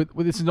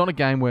 This is not a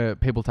game where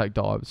people take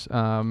dives.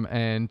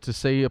 And to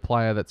see a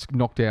player that's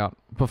knocked out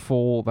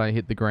before they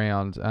hit the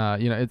ground,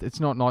 it's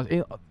not nice.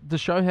 To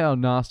show how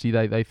nasty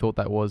they thought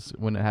that was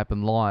when it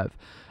happened live,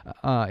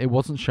 it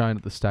wasn't shown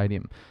at the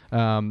stadium.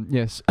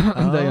 Yes,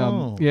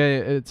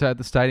 it's at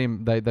the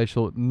stadium. They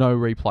saw no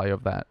replay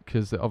of that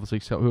because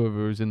obviously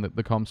whoever was in the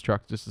comms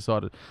truck just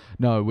decided,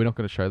 no, we're not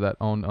going to show that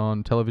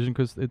on television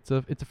because it's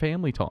a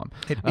family time.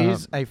 It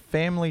is a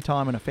family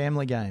time and a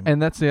family game.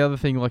 And that's the other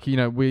thing. Like,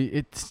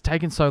 it's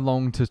taken so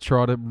long to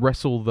try to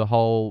wrestle the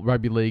whole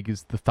rugby league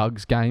as the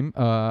thugs game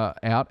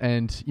out,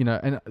 and you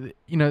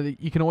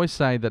can always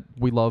say that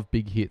we love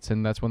big hits,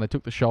 and that's when they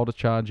took the shoulder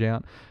charge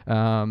out.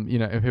 And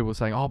people were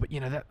saying, but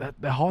that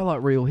the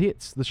highlight reel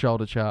hits the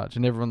shoulder charge,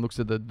 and everyone looks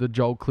at the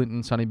Joel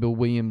Clinton, Sonny Bill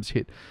Williams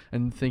hit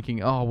and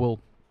thinking,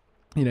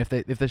 if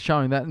they're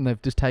showing that and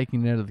they've just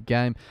taken it out of the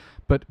game.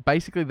 But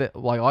basically,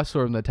 I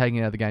saw them, they're taking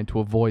it out of the game to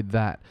avoid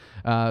that.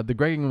 The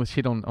Greg Inglis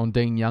hit on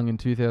Dean Young in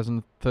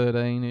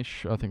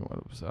 2013-ish. I think it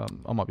was.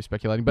 I might be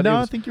speculating, but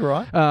I think you're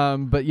right.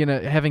 But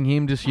having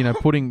him just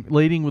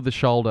leading with the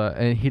shoulder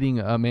and hitting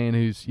a man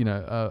who's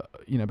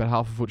about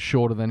half a foot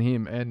shorter than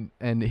him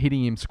and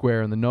hitting him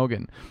square in the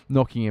noggin,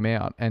 knocking him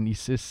out, and you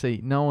just see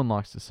no one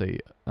likes to see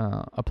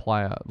a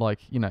player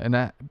and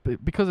that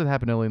because it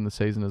happened early in the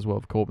season as well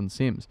with Corbin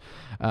Sims.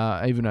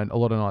 Even though a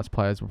lot of nice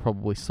players were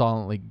probably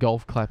silently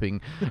golf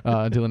clapping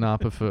Dylan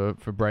Harper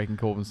for breaking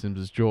Corbin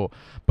Sims' jaw,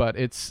 but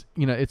it's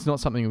not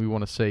something we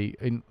want to see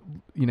in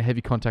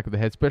heavy contact with the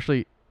head,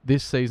 especially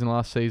this season,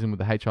 last season with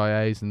the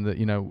HIAs and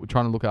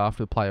trying to look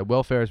after the player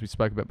welfare, as we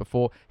spoke about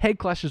before. Head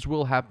clashes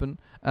will happen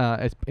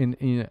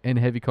in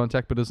heavy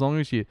contact, but as long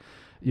as you're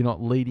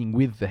not leading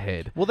with the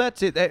head. Well,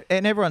 that's it.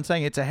 And everyone's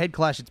saying it's a head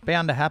clash. It's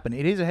bound to happen.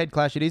 It is a head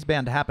clash. It is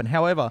bound to happen.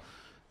 However,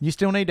 you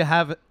still need to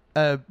have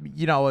a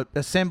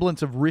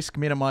semblance of risk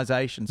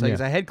minimization. So,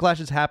 a head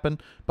clashes happen,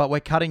 but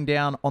we're cutting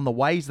down on the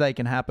ways they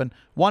can happen.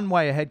 One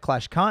way a head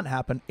clash can't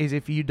happen is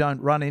if you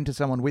don't run into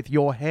someone with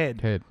your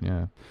head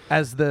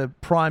as the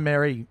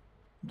primary,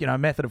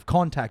 method of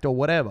contact or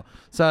whatever.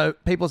 So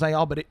people say,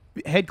 but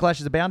head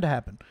clashes are bound to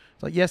happen.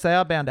 It's like, yes, they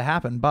are bound to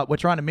happen, but we're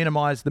trying to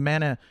minimize the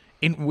manner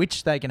in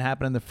which they can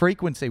happen and the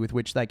frequency with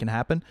which they can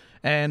happen.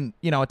 And,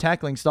 a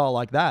tackling style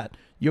like that,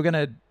 you're going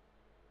to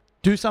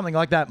do something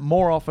like that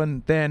more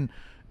often than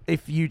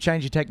if you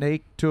change your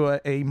technique to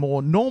a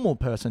more normal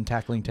person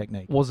tackling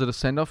technique. Was it a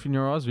send-off in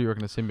your eyes, or you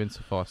reckon a sin bin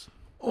suffice?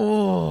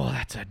 Oh,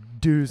 that's a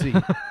doozy.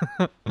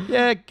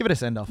 Yeah, give it a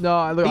send-off.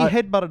 No, look, he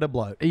headbutted a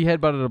bloke. He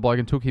headbutted a bloke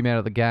and took him out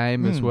of the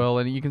game as well.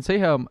 And you can see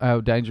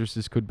how dangerous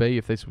this could be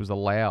if this was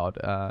allowed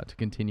to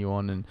continue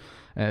on. And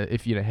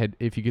if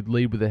you could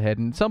lead with the head.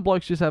 And some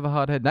blokes just have a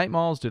hard head. Nate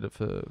Miles did it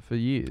for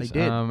years. He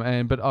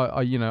did. But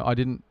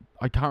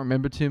I can't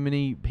remember too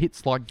many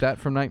hits like that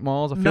from Nate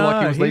Miles. I feel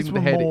like he was leading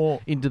with the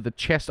head into the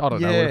chest. I don't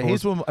know.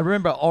 Yeah, I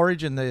remember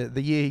Origin,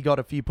 the year he got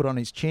a few put on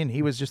his chin.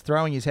 He was just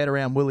throwing his head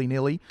around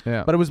willy-nilly.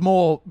 Yeah. But it was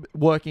more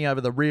working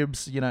over the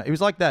ribs. It was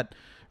like that.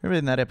 Remember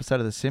in that episode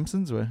of The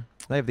Simpsons where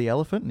they have the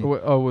elephant? And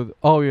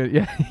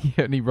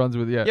he runs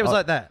with Yeah, it was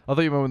like that. I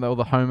thought you meant when all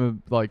the Homer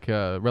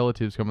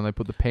relatives come and they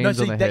put the pans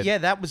on their head. Yeah,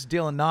 that was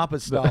Dylan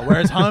Narpa's style.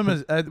 Whereas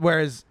Homer's,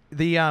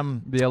 the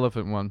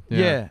elephant one.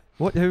 Yeah.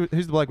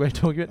 Who's the bloke we're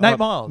talking about? Nate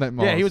Miles. Nate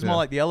Miles. Yeah, he was more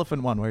like the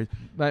elephant one. Where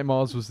Nate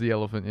Miles was the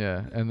elephant,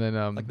 yeah. And then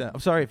like that. I'm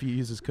sorry if you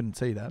users couldn't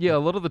see that. Yeah,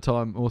 a lot of the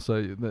time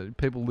also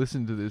people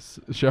listen to this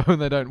show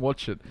and they don't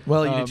watch it.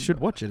 Well, you should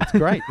watch it. It's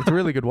great. It's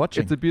really good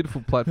watching. It's a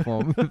beautiful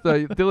platform.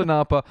 So Dylan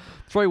Harper,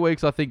 3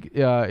 weeks I think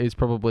is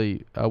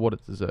probably what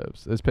it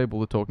deserves. There's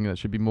people that are talking that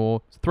should be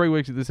more. 3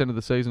 weeks at this end of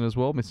the season as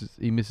well.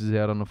 He misses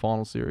out on the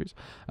final series.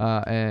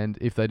 And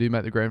if they do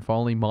make the grand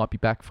final, he might be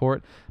back for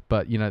it.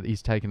 But,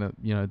 he's taken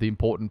the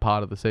important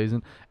part of the season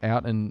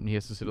out and he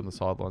has to sit on the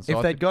sidelines. So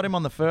if they'd got him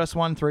on the first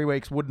one, 3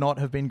 weeks would not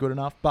have been good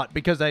enough. But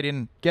because they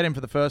didn't get him for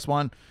the first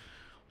one,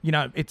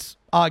 it's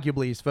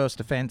arguably his first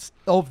offence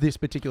of this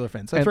particular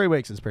offence. So 3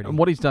 weeks is pretty. And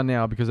what he's done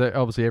now, because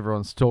obviously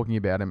everyone's talking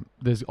about him,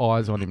 there's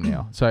eyes on him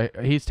now. So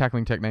his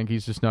tackling technique,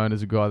 he's just known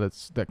as a guy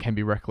that can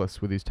be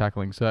reckless with his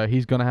tackling. So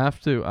he's going to have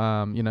to,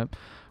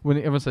 when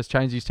everyone says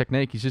change his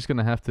technique, he's just going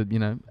to have to,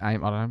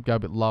 aim, go a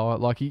bit lower.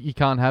 Like, he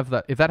can't have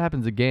that. If that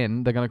happens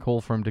again, they're going to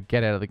call for him to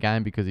get out of the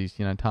game because he's,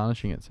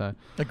 tarnishing it. So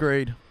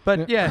agreed.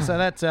 But so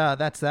that's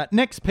that.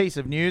 Next piece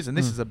of news, and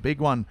this is a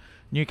big one,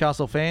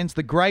 Newcastle fans.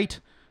 The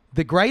great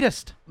the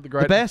greatest, the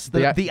best,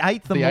 the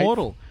eighth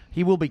immortal.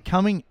 He will be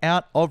coming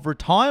out of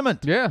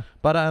retirement. Yeah.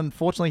 But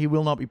unfortunately, he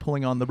will not be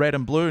pulling on the red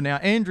and blue. Now,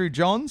 Andrew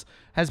Johns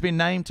has been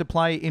named to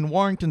play in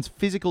Warrington's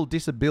physical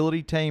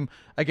disability team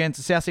against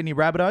the South Sydney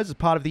Rabbitohs as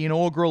part of the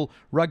inaugural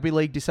Rugby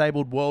League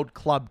Disabled World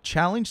Club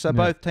Challenge. So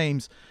both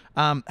teams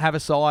have a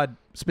side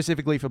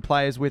specifically for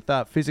players with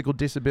physical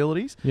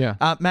disabilities.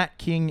 Yeah. Matt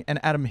King and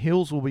Adam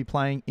Hills will be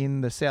playing in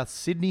the South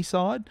Sydney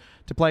side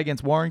to play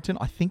against Warrington.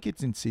 I think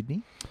it's in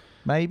Sydney.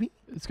 Maybe.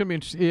 It's going to be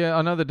interesting. Yeah,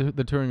 I know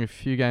they're touring a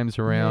few games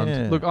around.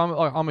 Yeah. Look,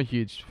 I'm a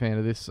huge fan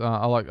of this.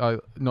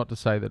 Not to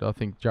say that I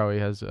think Joey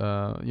has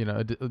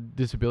a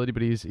disability,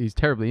 but he's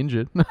terribly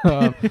injured.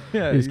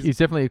 He's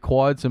definitely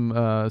acquired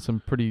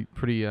some pretty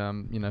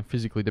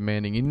physically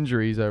demanding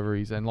injuries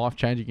and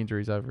life-changing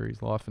injuries over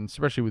his life, and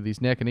especially with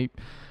his neck.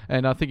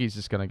 And I think he's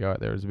just going to go out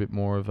there as a bit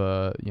more of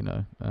a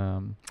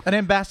an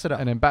ambassador,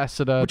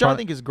 which I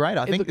think is great.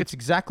 I think it's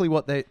exactly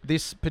what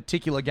this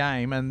particular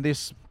game and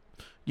this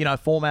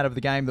format of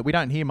the game that we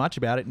don't hear much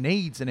about. It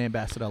needs an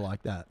ambassador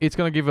like that. It's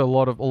going to give a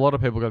lot of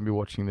people going to be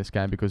watching this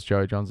game because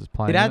Joey Johns is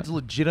playing. It adds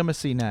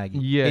legitimacy, Nagy.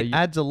 Yeah, it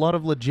adds a lot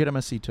of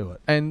legitimacy to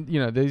it. And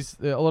there's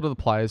a lot of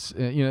the players.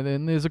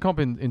 And there's a comp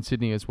in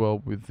Sydney as well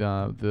with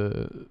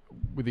the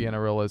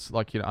NRL as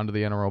under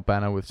the NRL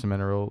banner with some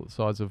NRL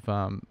sides of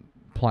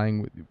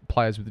playing with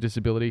players with a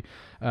disability,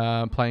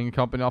 playing a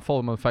comp. And I follow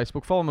them on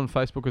Facebook. Follow them on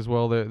Facebook as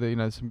well.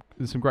 There's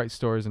some great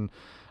stories and.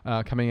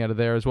 Coming out of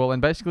there as well.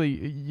 And basically,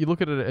 you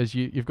look at it as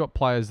you've got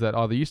players that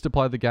either used to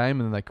play the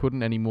game and then they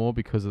couldn't anymore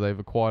because they've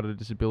acquired a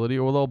disability,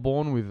 or they're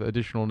born with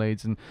additional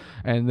needs, and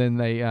then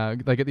they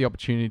get the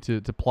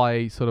opportunity to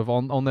play sort of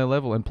on their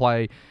level and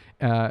play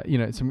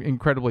some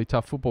incredibly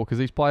tough football, because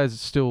these players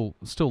still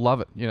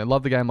love it.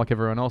 Love the game like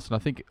everyone else. And I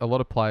think a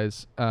lot of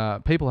players,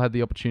 people had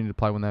the opportunity to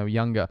play when they were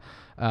younger,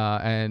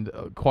 and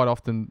quite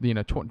often,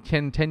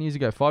 10 years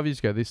ago, 5 years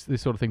ago, this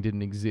sort of thing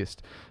didn't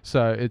exist.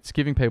 So it's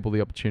giving people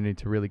the opportunity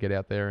to really get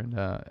out there and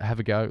have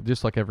a go,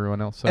 just like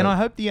everyone else. So. And I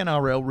hope the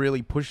NRL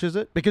really pushes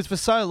it, because for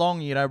so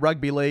long,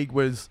 rugby league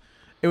was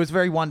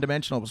very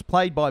one-dimensional. It was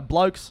played by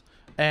blokes,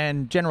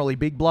 and generally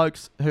big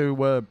blokes who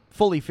were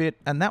fully fit,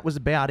 and that was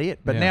about it.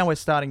 But now we're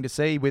starting to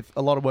see, with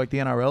a lot of work the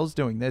NRL's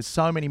doing, there's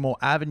so many more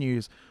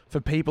avenues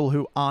for people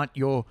who aren't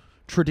your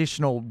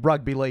traditional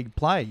rugby league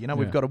play.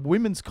 We've got a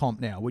women's comp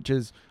now, which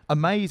is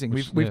amazing.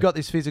 We've got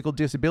this physical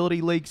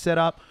disability league set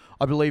up.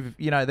 I believe,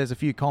 there's a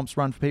few comps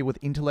run for people with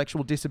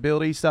intellectual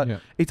disabilities. So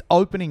it's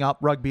opening up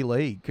rugby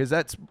league, because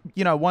that's,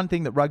 one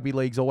thing that rugby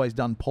league's always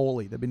done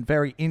poorly. They've been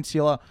very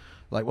insular.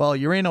 Like, well,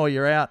 you're in or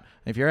you're out.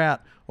 And if you're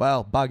out,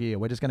 well, bug you.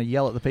 We're just going to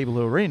yell at the people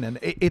who are in. And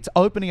it's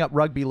opening up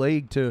rugby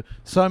league to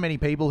so many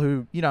people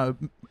who,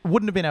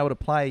 wouldn't have been able to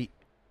play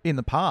in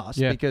the past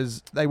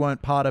because they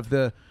weren't part of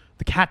the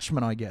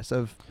catchment, I guess,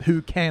 of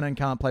who can and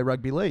can't play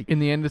rugby league. In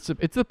the end, it's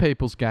the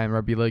people's game,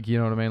 rugby league. You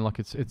know what I mean? Like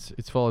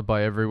it's followed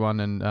by everyone,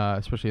 and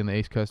especially in the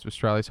east coast of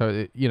Australia.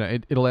 So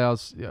it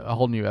allows a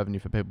whole new avenue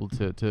for people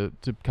to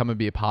come and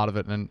be a part of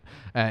it. And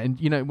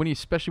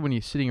especially when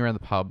you're sitting around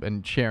the pub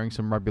and sharing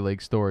some rugby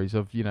league stories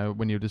of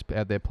when you're just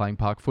out there playing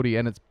park footy,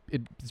 and it's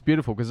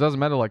beautiful, because it doesn't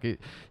matter.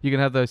 You can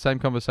have those same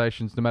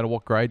conversations no matter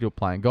what grade you're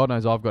playing. God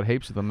knows I've got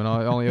heaps of them, and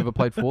I only ever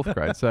played fourth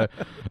grade. So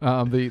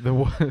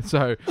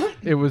so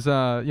it was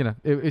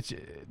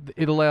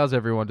it allows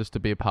everyone just to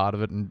be a part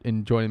of it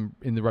and join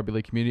in the rugby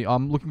league community.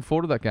 I'm looking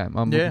forward to that game.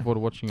 I'm looking forward to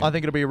watching it. I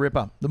think it'll be a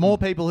ripper. The more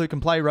people who can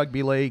play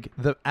rugby league,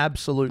 the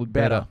absolute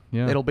better.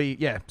 Yeah. It'll be,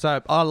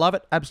 So I love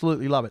it.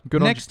 Absolutely love it.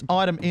 Good Next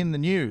item in the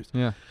news.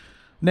 Yeah.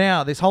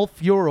 Now, this whole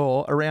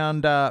furor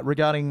around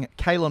regarding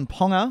Kalen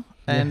Ponga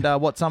and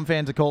what some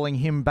fans are calling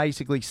him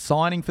basically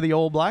signing for the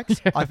All Blacks.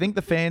 I think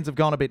the fans have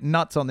gone a bit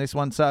nuts on this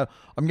one, so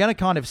I'm going to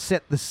kind of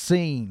set the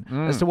scene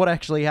as to what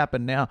actually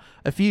happened. Now,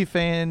 a few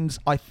fans,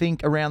 I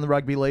think, around the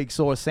rugby league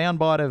saw a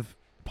soundbite of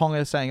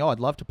Ponga saying, I'd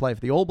love to play for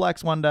the All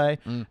Blacks one day,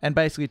 and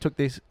basically took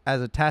this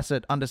as a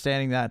tacit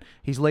understanding that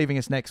he's leaving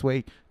us next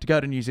week to go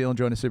to New Zealand,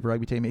 join a Super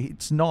Rugby team.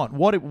 It's not.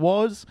 What it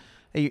was...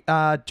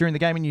 during the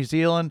game in New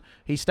Zealand,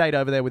 he stayed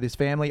over there with his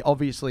family.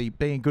 Obviously,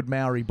 being a good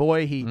Maori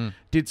boy, he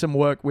did some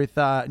work with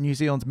New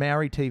Zealand's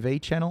Maori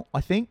TV channel,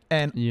 I think.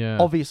 And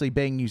obviously,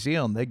 being New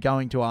Zealand, they're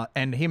going to,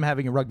 and him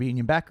having a rugby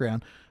union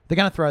background, they're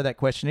going to throw that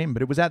question in.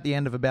 But it was at the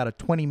end of about a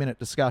 20-minute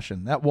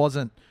discussion.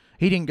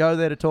 He didn't go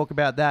there to talk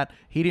about that.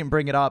 He didn't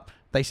bring it up.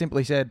 They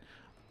simply said,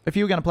 if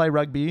you were going to play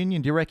rugby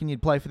union, do you reckon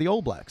you'd play for the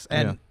All Blacks?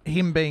 And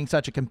him being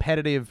such a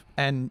competitive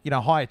and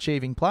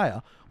high-achieving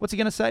player, what's he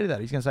going to say to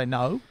that? He's going to say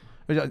no.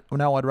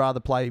 No, I'd rather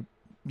play,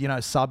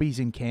 subbies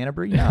in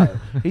Canterbury. No.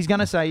 He's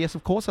going to say, yes,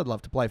 of course I'd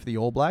love to play for the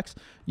All Blacks.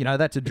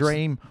 That's a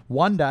dream.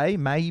 One day,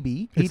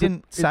 maybe. He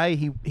didn't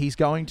say he's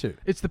going to.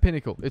 It's the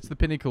pinnacle. It's the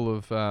pinnacle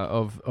of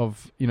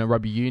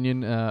rugby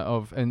union,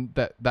 and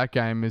that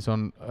game is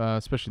on,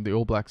 especially the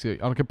All Blacks,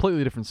 on a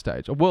completely different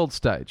stage, a world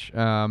stage.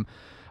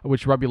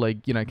 which rugby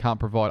league, can't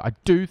provide. I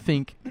do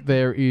think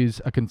there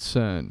is a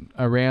concern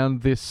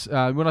around this.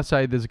 When I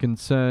say there's a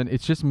concern,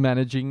 it's just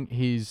managing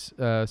his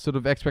sort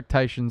of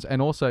expectations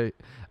and also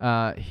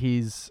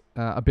his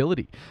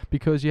ability,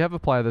 because you have a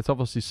player that's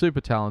obviously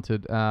super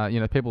talented.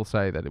 People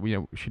say that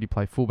should he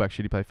play fullback,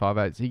 should he play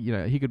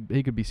 5'8"?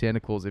 He could be Santa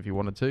Claus if he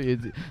wanted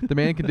to. The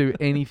man can do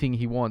anything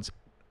he wants.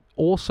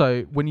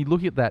 Also, when you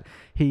look at that,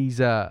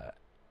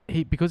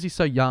 because he's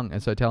so young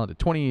and so talented,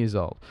 20 years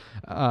old.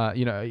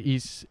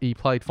 He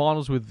played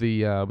finals with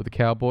the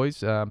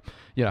Cowboys.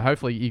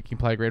 Hopefully he can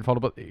play a grand final.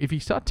 But if you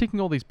start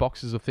ticking all these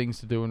boxes of things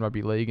to do in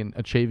rugby league and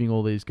achieving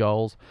all these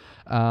goals,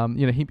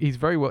 he's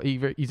very well.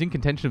 He's in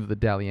contention for the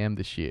Dally M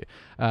this year,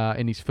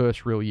 in his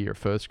first real year of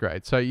first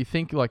grade. So you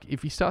think, like,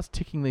 if he starts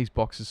ticking these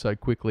boxes so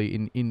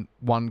quickly in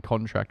one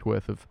contract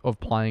worth of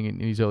playing in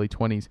his early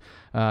 20s,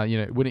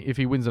 if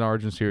he wins an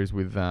Origin series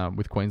with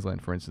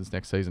Queensland, for instance,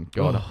 next season,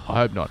 God, I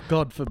hope not.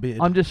 God forbid.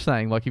 I'm just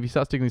saying, like, if he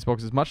starts ticking these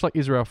boxes, much like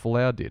Israel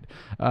Folau did,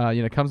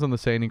 comes on the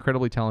scene,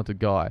 incredibly talented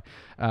guy,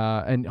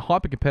 and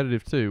hyper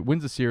competitive too.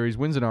 Wins a series,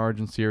 wins an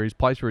Origin series,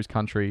 plays for his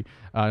country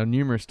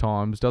numerous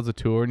times, does a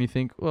tour, and you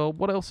think, well,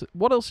 what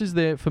else is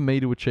there for me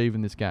to achieve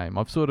in this game?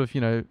 I've sort of,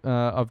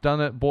 I've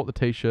done it, bought the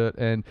T-shirt,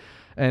 and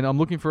I'm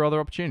looking for other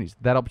opportunities.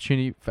 That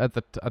opportunity at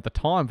the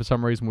time, for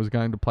some reason, was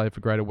going to play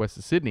for Greater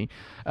Western Sydney,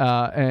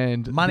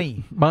 and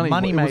money it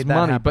made was that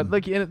money. happen.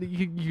 But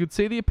you could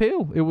see the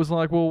appeal. It was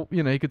like, well,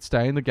 he could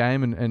stay in the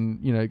game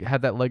and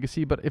had that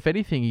legacy. But if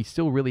anything, he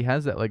still really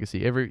has that legacy.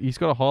 He's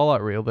got a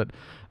highlight reel that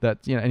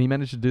and he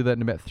managed to do that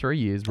in about 3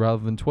 years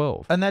rather than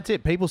 12. And that's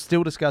it. People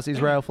still discuss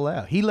Israel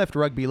Folau. He left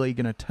rugby league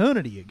an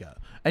eternity ago,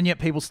 and yet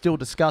people still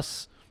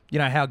discuss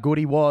how good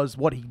he was,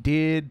 what he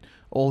did,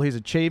 all his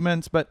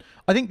achievements. But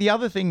I think the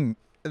other thing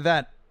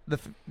that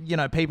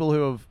people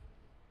who have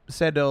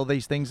said all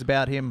these things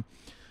about him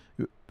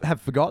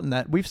have forgotten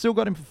that we've still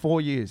got him for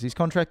 4 years. He's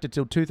contracted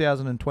till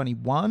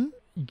 2021.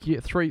 Yeah,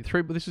 three.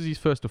 But this is his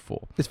first of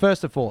 4. His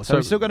first of 4. So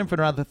we've still got him for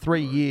another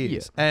 3 years.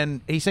 Yeah.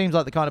 And he seems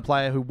like the kind of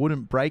player who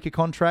wouldn't break a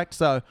contract.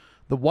 So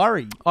the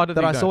worry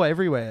that I saw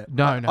everywhere,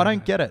 I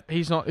don't get it.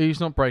 He's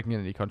not breaking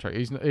any contract.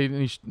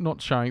 He's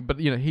not showing. But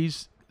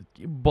he's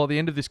by the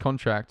end of this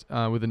contract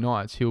with the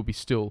Knights, he'll be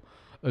still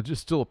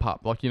a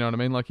pup. Like, you know what I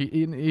mean? Like,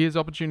 he has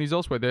opportunities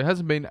elsewhere. There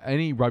hasn't been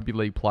any rugby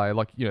league player,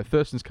 like,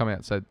 Thurston's come out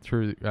and said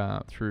through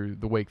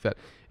the week that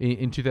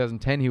in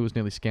 2010 he was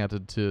nearly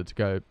scouted to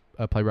go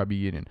play rugby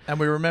union. And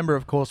we remember,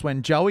 of course,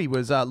 when Joey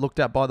was looked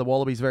at by the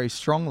Wallabies very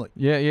strongly.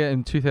 Yeah,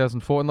 in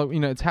 2004. And look,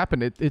 it's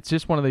happened. It's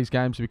just one of these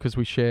games because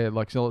we share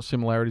like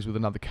similarities with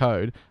another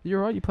code.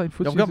 You're right. You played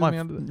footsie.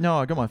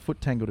 I got my foot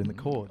tangled in the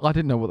cord. I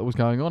didn't know what was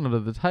going on under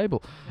the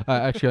table.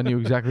 Actually, I knew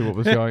exactly what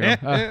was going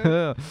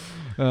on.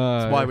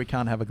 That's why we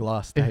can't have a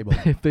glass table.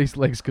 If these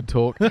legs could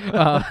talk.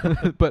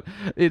 But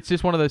it's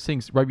just one of those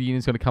things. Rugby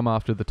union's going to come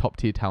after the top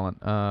tier talent,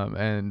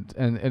 and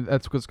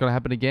that's what's going to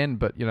happen again.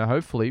 But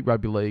hopefully,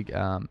 rugby league,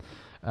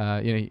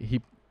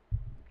 he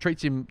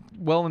treats him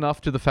well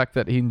enough to the fact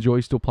that he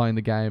enjoys still playing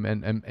the game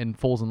and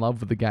falls in love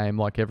with the game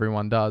like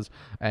everyone does,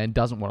 and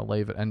doesn't want to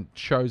leave it, and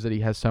shows that he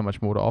has so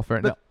much more to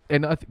offer.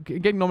 And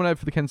getting nominated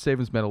for the Ken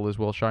Stevens Medal as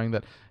well, showing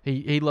that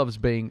he loves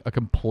being a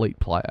complete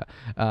player,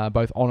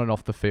 both on and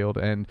off the field.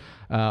 And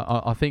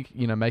I think,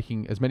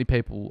 making as many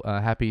people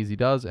happy as he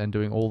does and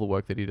doing all the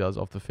work that he does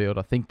off the field,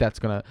 I think that's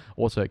going to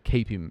also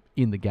keep him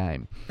in the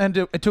game. And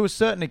to a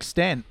certain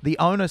extent, the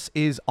onus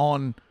is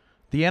on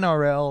the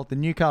NRL, the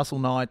Newcastle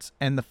Knights,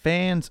 and the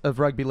fans of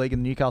rugby league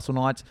and the Newcastle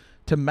Knights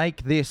to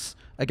make this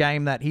a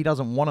game that he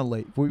doesn't want to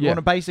leave. We want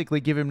to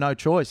basically give him no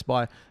choice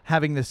by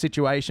having the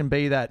situation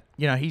be that,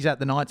 he's at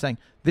the night saying,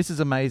 this is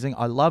amazing,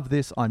 I love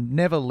this, I'm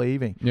never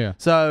leaving. Yeah.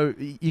 So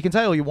you can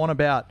say all you want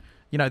about,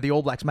 the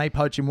All Blacks may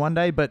poach him one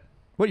day, but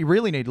what you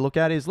really need to look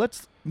at is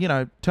let's,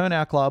 turn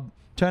our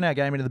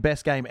game into the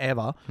best game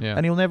ever,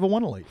 and he'll never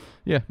want to leave.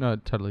 Yeah, no, I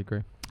totally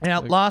agree.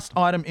 Now, last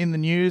item in the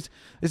news.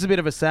 This is a bit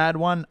of a sad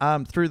one.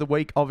 Through the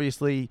week,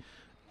 obviously,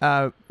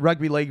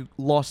 rugby league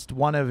lost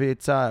one of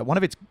its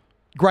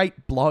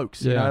great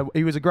blokes. Yeah.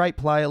 He was a great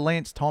player.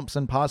 Lance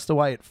Thompson passed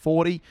away at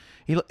 40.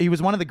 He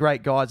was one of the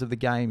great guys of the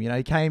game.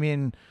 He came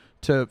in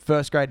to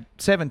first grade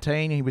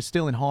 17. He was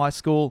still in high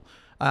school.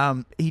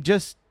 He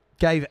just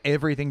gave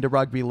everything to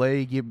rugby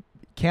league.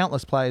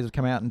 Countless players have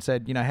come out and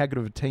said, how good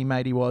of a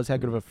teammate he was, how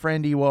good of a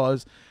friend he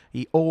was.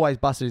 He always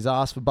busted his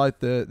ass for both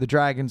the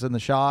Dragons and the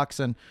Sharks,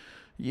 and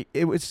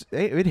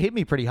it hit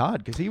me pretty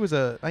hard because he was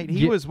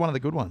one of the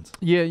good ones.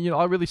 Yeah,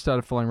 I really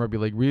started following rugby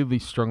league really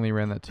strongly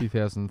around that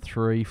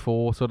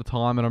 2003-04 sort of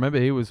time, and I remember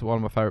he was one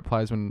of my favourite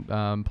players when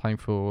playing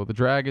for the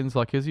Dragons,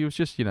 because he was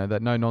just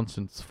that no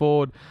nonsense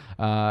forward,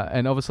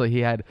 and obviously he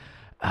had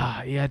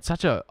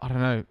such a, I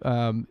don't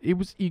know, it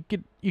was you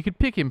could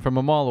pick him from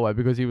a mile away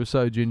because he was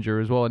so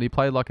ginger as well, and he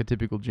played like a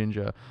typical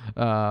ginger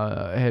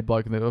head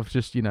bloke, and was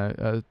just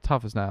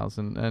tough as nails,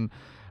 and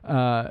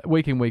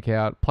week in, week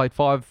out. Played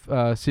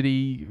 5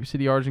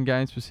 City Origin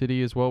games for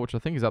City as well, which I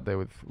think is up there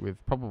with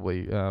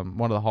probably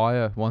one of the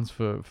higher ones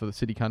for the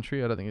City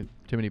country. I don't think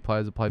too many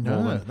players have played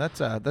more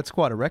than. That's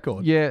quite a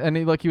record. Yeah, and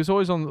he was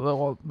always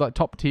on the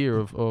top tier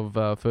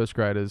of first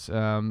graders.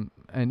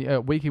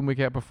 And week in, week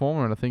out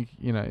performer, and I think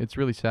it's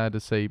really sad to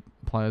see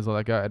players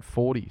like that go at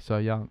 40 so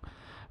young.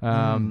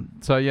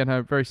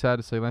 So very sad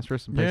to see. Lance,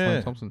 rest in peace,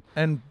 Liam Thompson.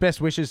 And best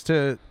wishes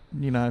to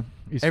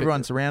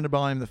everyone surrounded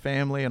by him, the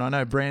family, and I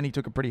know Brandy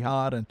took it pretty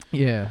hard. And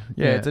yeah,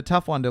 it's a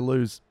tough one to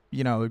lose.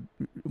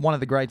 One of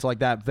the greats like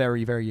that,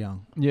 very very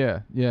young.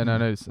 No,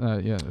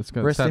 it's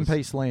good. Rest in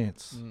peace,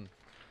 Lance.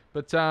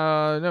 But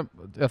no,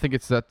 I think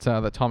it's that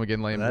time again,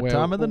 Liam. That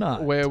time of the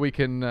night where we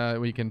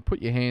can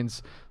put your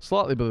hands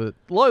slightly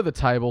below the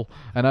table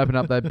and open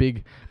up that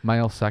big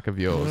mail sack of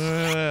yours.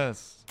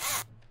 Yes.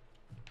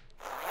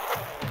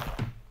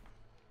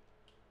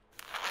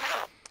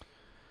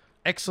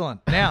 Excellent.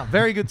 Now,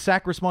 very good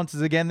sack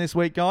responses again this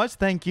week, guys.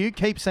 Thank you.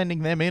 Keep sending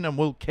them in, and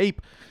we'll keep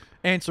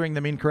answering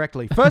them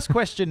incorrectly. First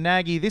question,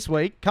 Nagy, this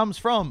week comes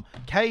from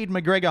Cade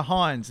McGregor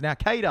Hines. Now,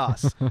 Cade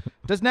asks,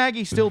 does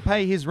Nagy still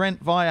pay his rent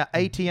via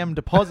ATM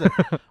deposit?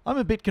 I'm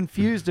a bit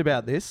confused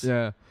about this.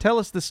 Yeah. Tell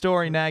us the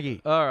story,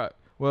 Nagy. All right.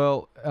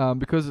 Well,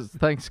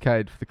 thanks,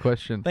 Cade, for the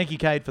question. Thank you,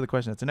 Cade, for the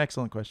question. It's an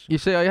excellent question. You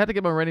see, I had to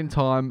get my rent in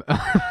time.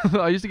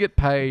 I used to get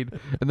paid,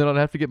 and then I'd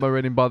have to get my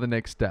rent in by the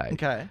next day.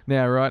 Okay.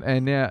 Now, right,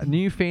 and now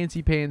new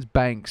fancy pants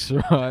banks,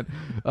 right,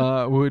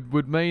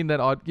 would mean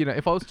that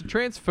if I was to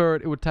transfer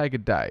it, it would take a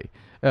day.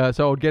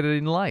 So I would get it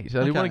in late. I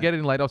didn't want to get it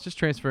in late. I was just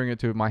transferring it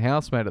to my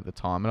housemate at the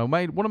time, and I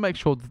want to make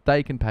sure that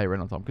they can pay rent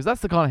on time, because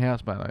that's the kind of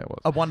housemate I was.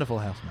 A wonderful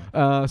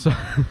housemate. So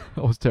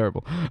I was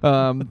terrible.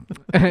 But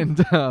anyway,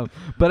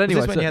 is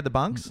this when you had the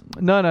bunks?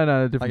 No,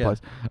 different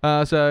place.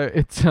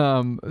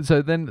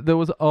 So then there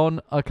was on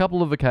a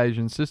couple of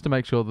occasions, just to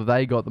make sure that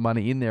they got the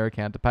money in their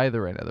account to pay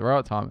the rent at the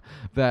right time,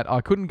 that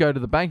I couldn't go to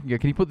the bank and go,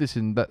 can you put this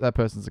in that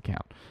person's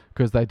account?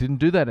 Because they didn't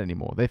do that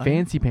anymore. They're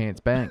fancy pants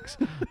banks.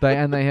 They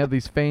have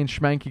these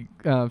schmanky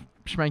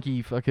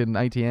fucking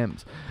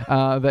ATMs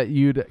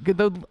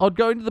that I'd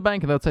go into the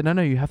bank and they'd say,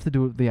 no, you have to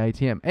do it at the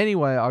ATM.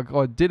 Anyway,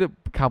 I did it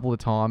a couple of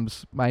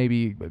times,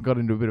 maybe got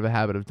into a bit of a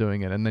habit of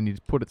doing it, and then you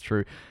just put it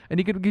through, and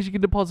you could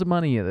deposit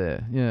money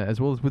there, as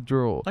well as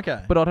withdraw.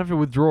 Okay. But I'd have to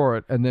withdraw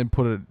it and then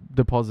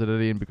deposit it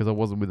in because I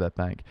wasn't with that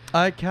bank.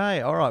 Okay,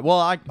 all right. Well,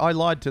 I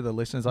lied to the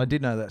listeners. I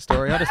did know that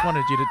story. I just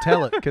wanted you to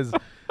tell it because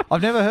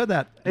I've never heard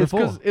that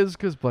before. It was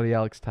because bloody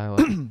Alex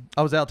Taylor.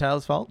 Oh, was Al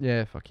Taylor's fault?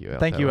 Yeah, fuck you, Al.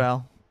 Thank you,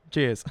 Al.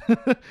 Cheers.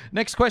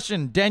 Next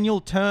question. Daniel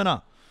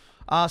Turner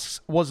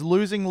asks, was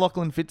losing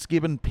Lachlan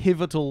Fitzgibbon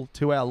pivotal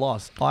to our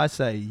loss? I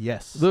say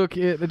yes. Look,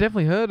 it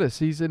definitely hurt us.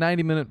 He's an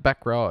 80-minute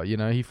back rower.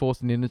 He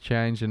forced an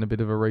interchange and a bit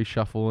of a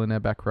reshuffle in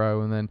our back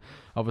row, and then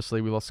obviously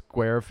we lost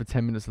Guerra for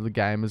 10 minutes of the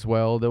game as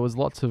well. There was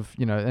lots of,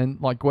 and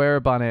like Guerra,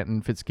 Barnett,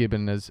 and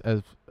Fitzgibbon has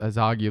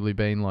arguably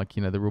been like,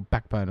 the real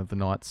backbone of the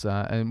Knights.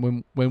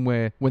 And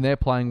when they're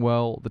playing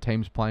well, the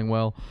team's playing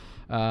well.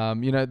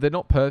 They're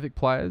not perfect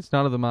players.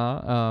 None of them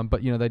are.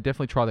 But, they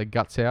definitely try their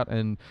guts out.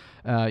 And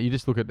you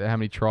just look at how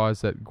many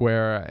tries that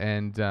Guerra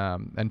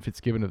and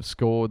Fitzgibbon have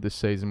scored this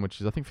season,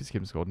 which is, I think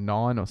Fitzgibbon scored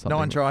 9 or something.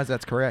 9 tries,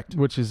 that's correct.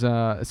 Which is,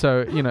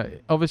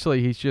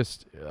 obviously he's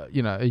just,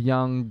 a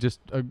young, just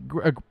a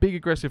big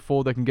aggressive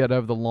forward that can get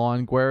over the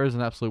line. Guerra's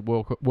an absolute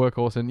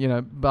workhorse.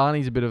 And,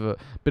 Barney's a bit of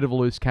a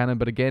loose cannon,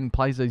 but again,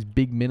 plays these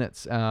big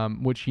minutes,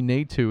 which you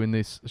need to in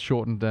this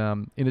shortened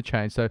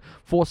interchange. So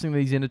forcing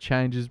these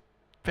interchanges,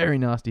 very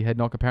nasty head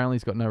knock. Apparently,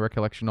 he's got no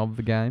recollection of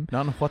the game.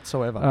 None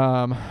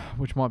whatsoever.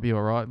 Which might be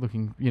all right,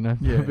 looking, a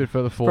bit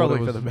further forward.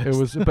 Probably for the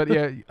best. But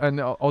yeah,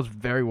 and I was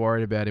very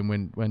worried about him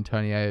when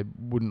Tony A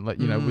wouldn't let,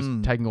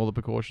 was taking all the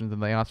precautions,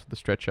 and they asked for the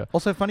stretcher.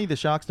 Also funny, the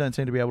Sharks don't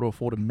seem to be able to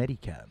afford a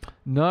Medicab.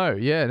 No,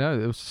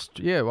 it was,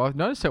 well, I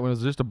noticed that when it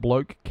was just a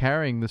bloke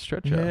carrying the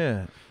stretcher.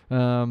 Yeah.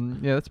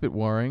 That's a bit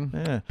worrying.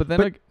 Yeah.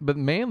 But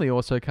Manly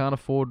also can't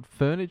afford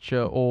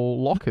furniture or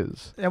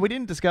lockers. Yeah, we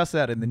didn't discuss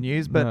that in the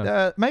news,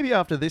 but maybe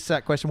after this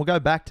sack question, we'll go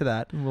back to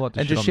that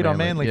and just shit on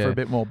Manly for a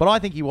bit more. But I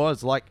think he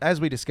was, like, as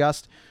we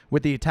discussed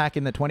with the attack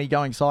in the 20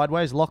 going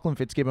sideways, Lachlan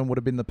Fitzgibbon would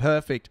have been the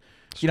perfect,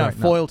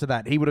 foil to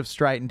that. He would have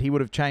straightened. He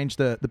would have changed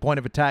the point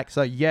of attack.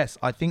 So, yes,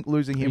 I think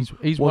losing him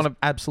was one of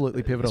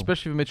absolutely pivotal.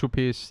 Especially for Mitchell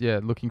Pearce,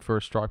 looking for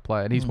a strike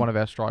player. And he's one of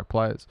our strike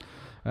players.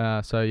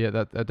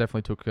 That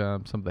definitely took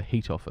some of the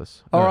heat off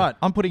us. All right,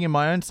 I'm putting in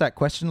my own sack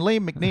question.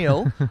 Liam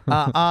McNeil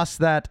asked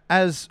that,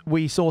 as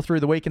we saw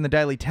through the week in the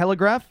Daily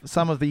Telegraph,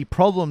 some of the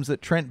problems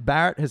that Trent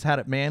Barrett has had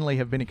at Manly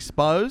have been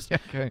exposed.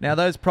 Okay. Now,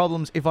 those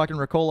problems, if I can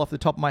recall off the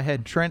top of my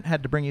head, Trent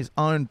had to bring his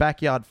own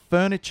backyard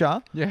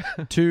furniture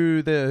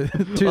to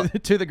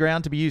the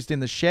ground to be used in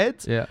the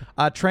sheds. Yeah.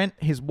 Trent,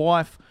 his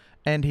wife,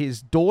 and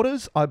his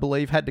daughters, I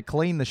believe, had to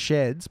clean the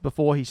sheds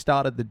before he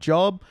started the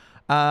job.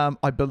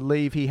 I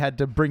believe he had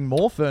to bring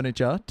more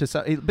furniture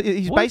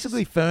he's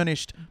basically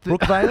furnished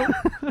Brookvale.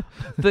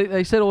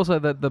 They said also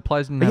that the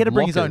players didn't he have had to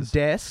bring lockers. his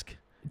own desk.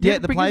 He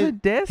had to bring his own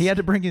desk? He had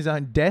to bring his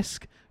own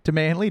desk to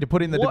Manly to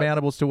put in the What?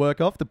 demountables to work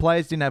off. The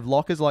players didn't have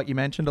lockers, like you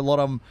mentioned. A lot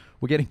of them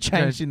were getting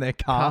changed in their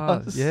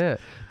cars. Yeah.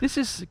 This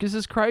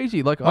is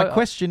crazy. Like, My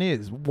question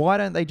is, why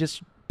don't they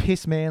just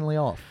piss Manly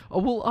off?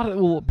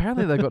 Well,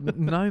 apparently they've got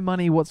no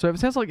money whatsoever. It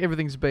sounds like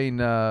everything's been,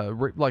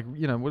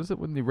 what is it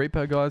when the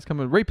repo guys come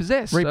in?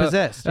 Repossessed.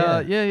 Repossessed,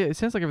 yeah. It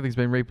sounds like everything's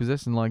been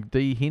repossessed and, like,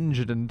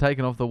 de-hinged and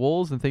taken off the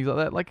walls and things like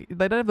that. Like,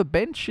 they don't have a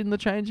bench in the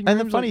changing And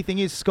rooms. the funny thing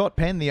is, Scott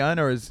Penn, the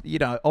owner, has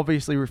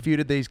obviously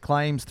refuted these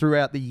claims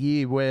throughout the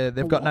year where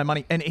they've got no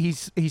money. And he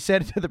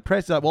said to the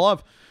press, well,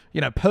 I've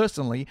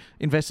personally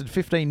invested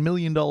 $15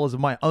 million of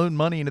my own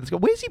money into this.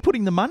 Where's he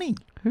putting the money?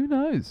 Who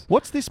knows?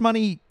 What's this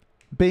money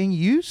being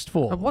used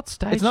for? At what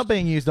stage? It's not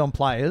being used on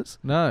players.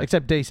 No.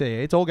 Except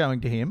DCE. It's all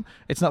going to him.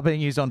 It's not being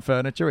used on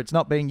furniture. It's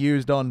not being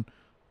used on,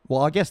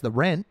 well, I guess the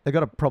rent. They've got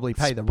to probably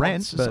pay the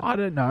rent. Sponsors, But I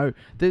don't know.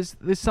 There's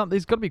got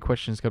to be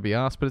questions got to be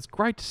asked, but it's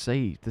great to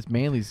see. This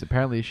Manly's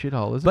apparently a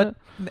shithole, isn't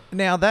it?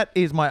 Now that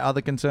is my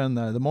other concern,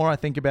 though. The more I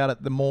think about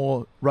it, the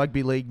more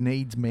rugby league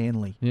needs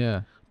Manly.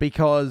 Yeah.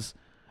 Because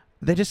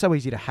they're just so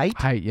easy to hate.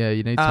 Yeah,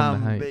 you need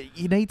someone to hate.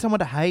 You need someone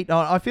to hate.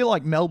 I feel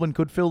like Melbourne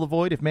could fill the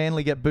void. If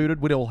Manly get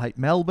booted, we'd all hate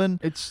Melbourne.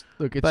 It's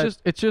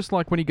just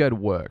like when you go to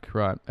work,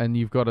 right? And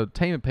you've got a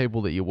team of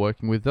people that you're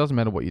working with. Doesn't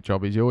matter what your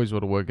job is. You always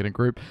want to work in a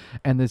group,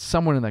 and there's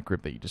someone in that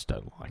group that you just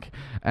don't like,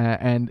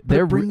 and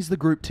it brings the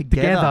group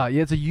together.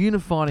 Yeah, it's a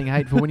unifying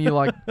hate for when you're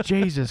like,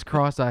 Jesus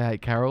Christ, I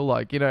hate Carol,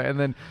 and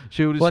then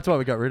she'll just. Well, that's why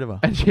we got rid of her.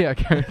 And yeah,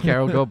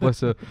 Carol, God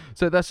bless her.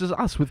 So that's just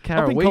us with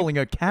Carol. I've been calling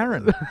her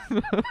Karen.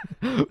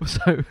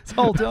 So this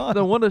whole time.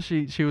 No wonder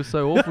she was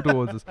so awful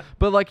towards us.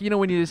 But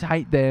when you just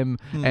hate them,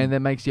 and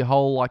that makes your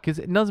whole because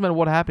it doesn't matter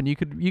what happened. You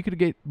could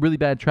get really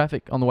bad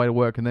traffic on the way to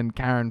work, and then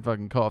Karen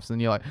fucking coughs,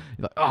 and you're like,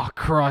 oh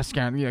Christ,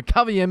 Karen,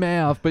 cover your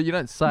mouth. But you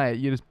don't say it.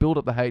 You just build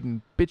up the hate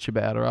and bitch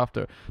about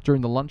her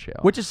during the lunch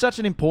hour. Which is such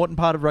an important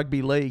part of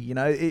rugby league.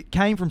 It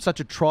came from such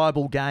a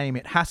tribal game.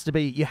 It has to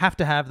be. You have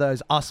to have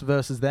those us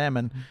versus them,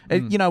 and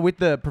with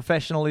the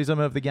professionalism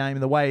of the game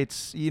and the way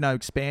it's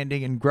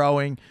expanding and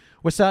growing,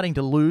 we're starting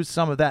to lose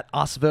some of that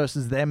us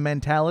versus them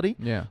mentality.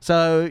 Yeah.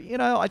 So,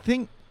 I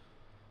think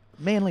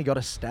Manly got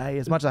to stay,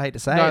 as much as I hate to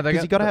say it,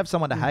 because you've got to have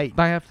someone to hate.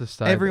 They have to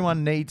stay.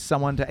 Everyone needs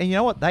someone to... And you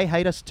know what? They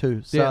hate us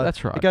too. So yeah,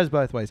 that's right. It goes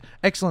both ways.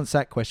 Excellent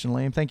sack question,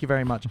 Liam. Thank you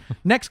very much.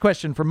 Next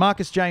question from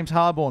Marcus James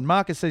Harborn.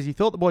 Marcus says he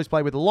thought the boys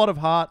played with a lot of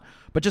heart,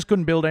 but just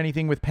couldn't build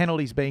anything with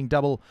penalties being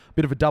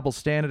bit of a double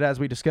standard, as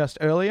we discussed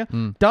earlier.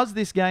 Does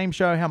this game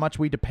show how much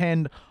we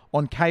depend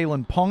on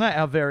Kalen Ponga,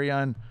 our very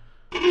own...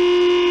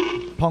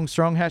 Pong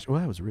Strong. That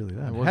was really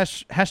that.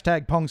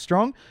 Hashtag Pong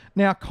Strong.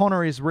 Now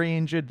Connor is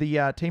re-injured.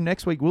 The team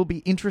next week will be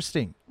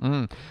interesting.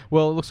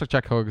 Well, it looks like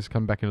Jack Hogg has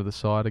come back into the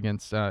side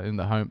against in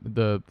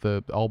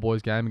the old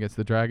boys game against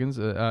the Dragons.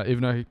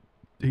 Even though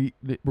he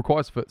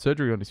requires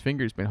surgery on his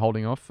finger, he's been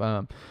holding off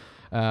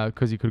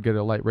because he could get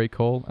a late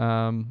recall,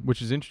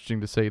 which is interesting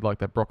to see. Like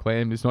that Brock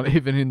Lamb is not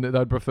even in.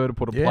 They'd prefer to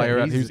put a player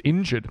out who's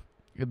injured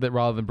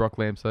rather than Brock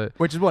Lamb. So,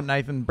 which is what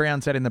Nathan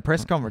Brown said in the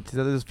press conference.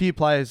 So there's a few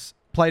players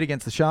played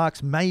against the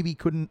Sharks, maybe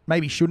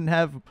shouldn't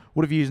have,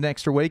 would have used an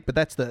extra week, but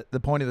that's the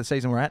point of the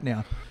season we're at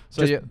now.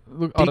 So just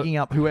digging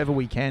up whoever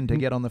we can to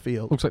get on the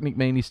field. Looks like Nick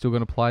Meaney's still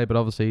going to play, but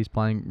obviously he's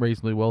playing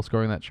reasonably well,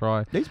 scoring that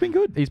try. He's been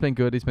good. He's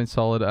been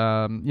solid.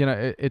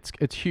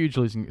 It's huge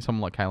losing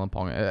someone like Kalen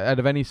Ponga. Out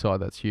of any side,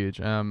 that's huge.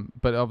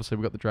 But obviously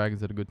we've got the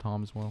Dragons at a good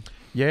time as well.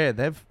 Yeah,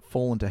 they've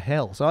fallen to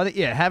hell. So I think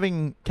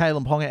having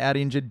Kalen Ponga out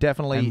injured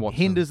definitely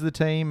hinders the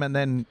team, and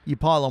then you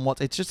pile on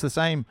Watson. It's just the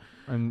same.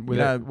 And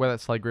without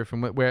Slade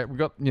Griffin, where we've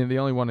got the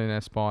only one in our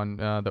spine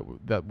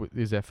that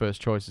is our first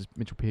choice is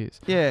Mitchell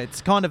Pearce. Yeah,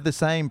 it's kind of the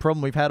same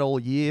problem we've had all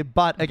year.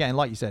 But again,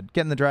 like you said,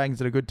 getting the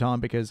Dragons at a good time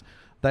because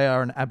they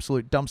are an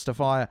absolute dumpster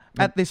fire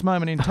at this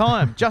moment in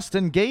time.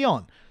 Justin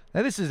Guion.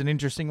 Now, this is an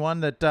interesting one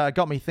that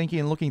got me thinking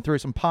and looking through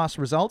some past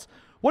results.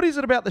 What is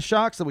it about the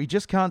Sharks that we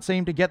just can't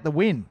seem to get the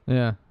win?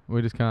 Yeah,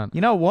 we just can't. You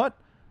know what?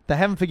 They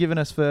haven't forgiven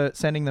us for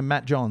sending them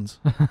Matt Johns.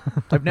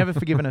 They've never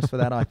forgiven us for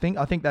that, I think.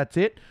 I think that's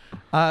it.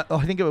 I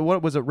think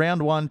what was it,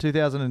 round 1,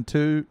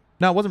 2002?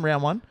 No, it wasn't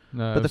round 1.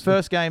 No, but the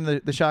first game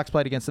the Sharks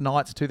played against the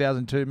Knights in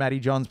 2002, Matty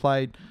Johns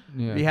played.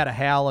 Yeah. He had a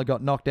howler,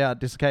 got knocked out,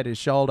 dislocated his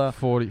shoulder.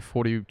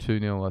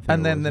 42-0, I think.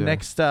 And then the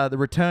next, the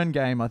return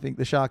game, I think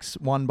the Sharks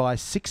won by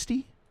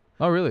 60.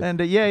 Oh, really?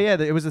 And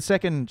it was the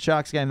second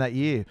Sharks game that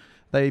year.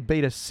 They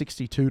beat us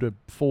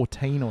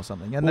 62-14 or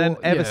something. And then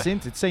ever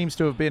since, it seems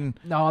to have been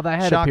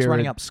Sharks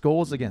running up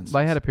scores against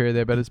They had a period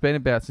there, but it's been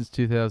about since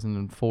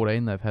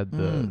 2014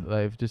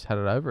 they've just had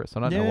it over us. I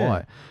don't know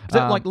why.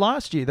 Like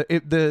last year,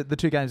 the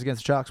two games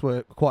against the Sharks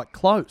were quite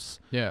close.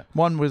 Yeah.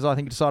 One was, I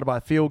think, decided by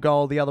a field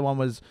goal. The other one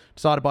was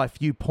decided by a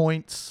few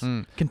points.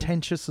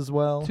 Contentious as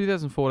well.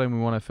 2014,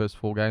 we won our first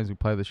 4 games. We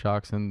played the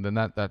Sharks, and then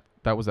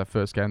that was our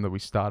first game that we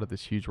started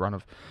this huge run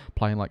of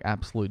playing like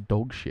absolute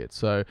dog shit.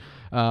 So,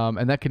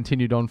 and that continued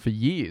continued on for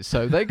years.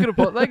 So they could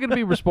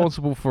be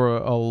responsible for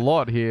a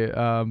lot here.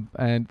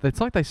 And it's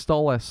like they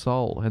stole our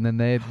soul, and then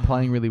they're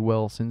playing really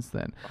well since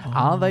then.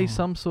 Are they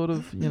some sort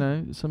of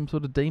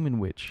demon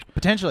witch?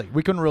 Potentially.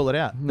 We couldn't rule it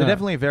out. No. They're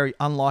definitely a very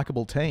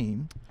unlikable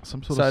team.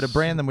 To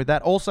brand them with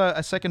that. Also,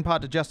 a second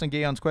part to Justin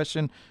Guillon's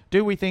question,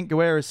 do we think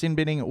Guerra's sin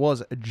binning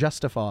was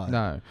justified?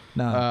 No.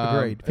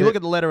 Agreed. If you look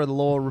at the letter of the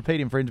law,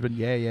 repeat infringement,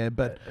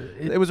 but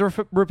it was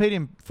repeat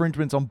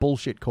infringements on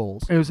bullshit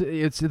calls.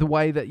 It's the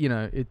way that,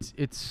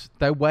 it's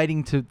they're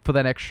waiting for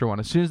that extra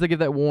one. As soon as they give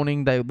that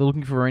warning, they're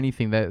looking for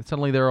anything.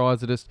 Suddenly their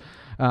eyes are just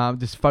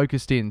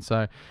focused in.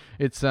 So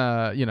it's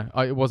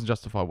it wasn't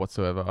justified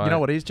whatsoever. You know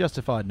what is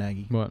justified,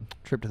 Nagy? What?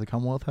 Trip to the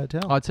Commonwealth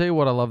Hotel. I tell you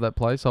what, I love that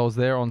place. I was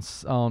there on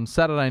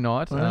Saturday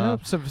night.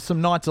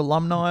 Some Knights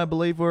alumni, I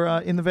believe, were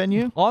in the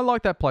venue. I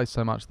like that place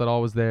so much that I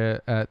was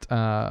there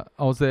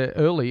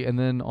early, and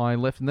then I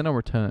left, and then I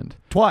returned.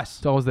 Twice.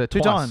 So I was there two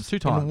times.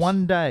 In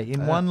one day,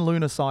 in one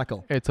lunar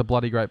cycle. It's a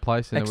bloody great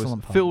place, and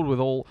Excellent it was filled with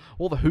all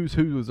the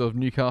who's of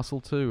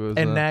Newcastle too.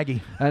 And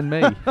Nagy. And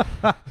me.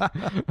 I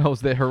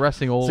was there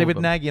harassing all of them. See, with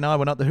Nagy and I,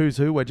 we're not the who's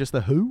who, we're just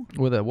the who.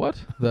 We're the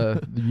what?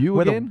 The you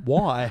we're again? The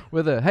why?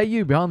 We're the hey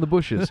you behind the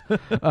bushes. No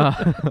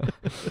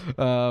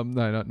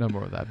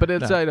more of that. But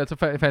it's a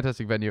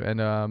fantastic venue,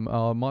 and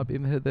I might be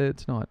in there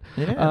tonight.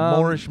 Yeah,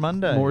 Moorish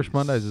Mondays. Moorish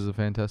Mondays is a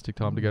fantastic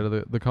time to go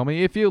to the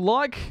comedy. If you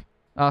like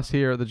us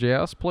here at the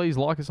Joust, please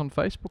like us on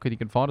Facebook, and you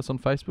can find us on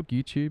Facebook,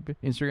 YouTube,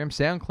 Instagram,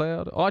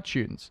 SoundCloud,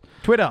 iTunes,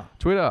 Twitter,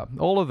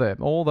 all of them,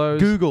 all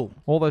those Google,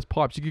 all those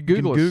pipes. You can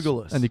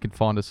Google us, and you can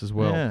find us as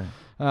well. Yeah.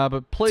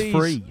 But please,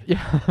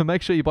 it's free.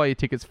 Make sure you buy your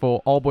tickets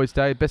for Old Boys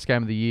Day, best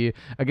game of the year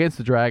against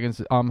the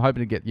Dragons. I'm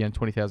hoping to get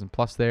 20,000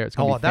 plus there. It's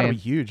going to be that'll be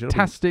huge.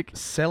 Fantastic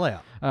Sellout.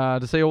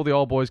 to see all the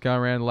old boys go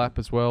around the lap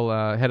as well.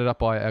 Headed up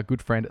by our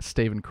good friend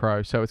Stephen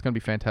Crow. So it's going to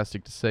be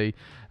fantastic to see,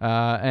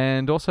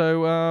 and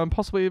also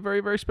possibly a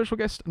very, very special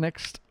guest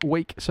next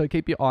week. So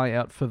keep your eye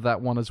out for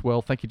that one as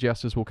well. Thank you,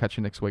 Justice. We'll catch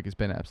you next week. It's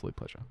been an absolute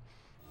pleasure.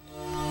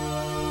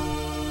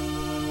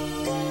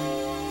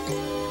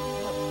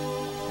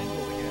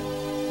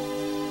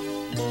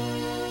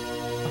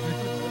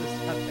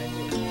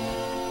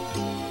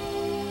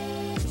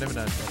 Never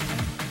noticed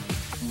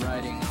that.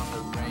 Riding on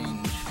the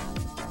range,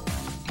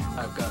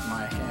 I've got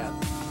my hat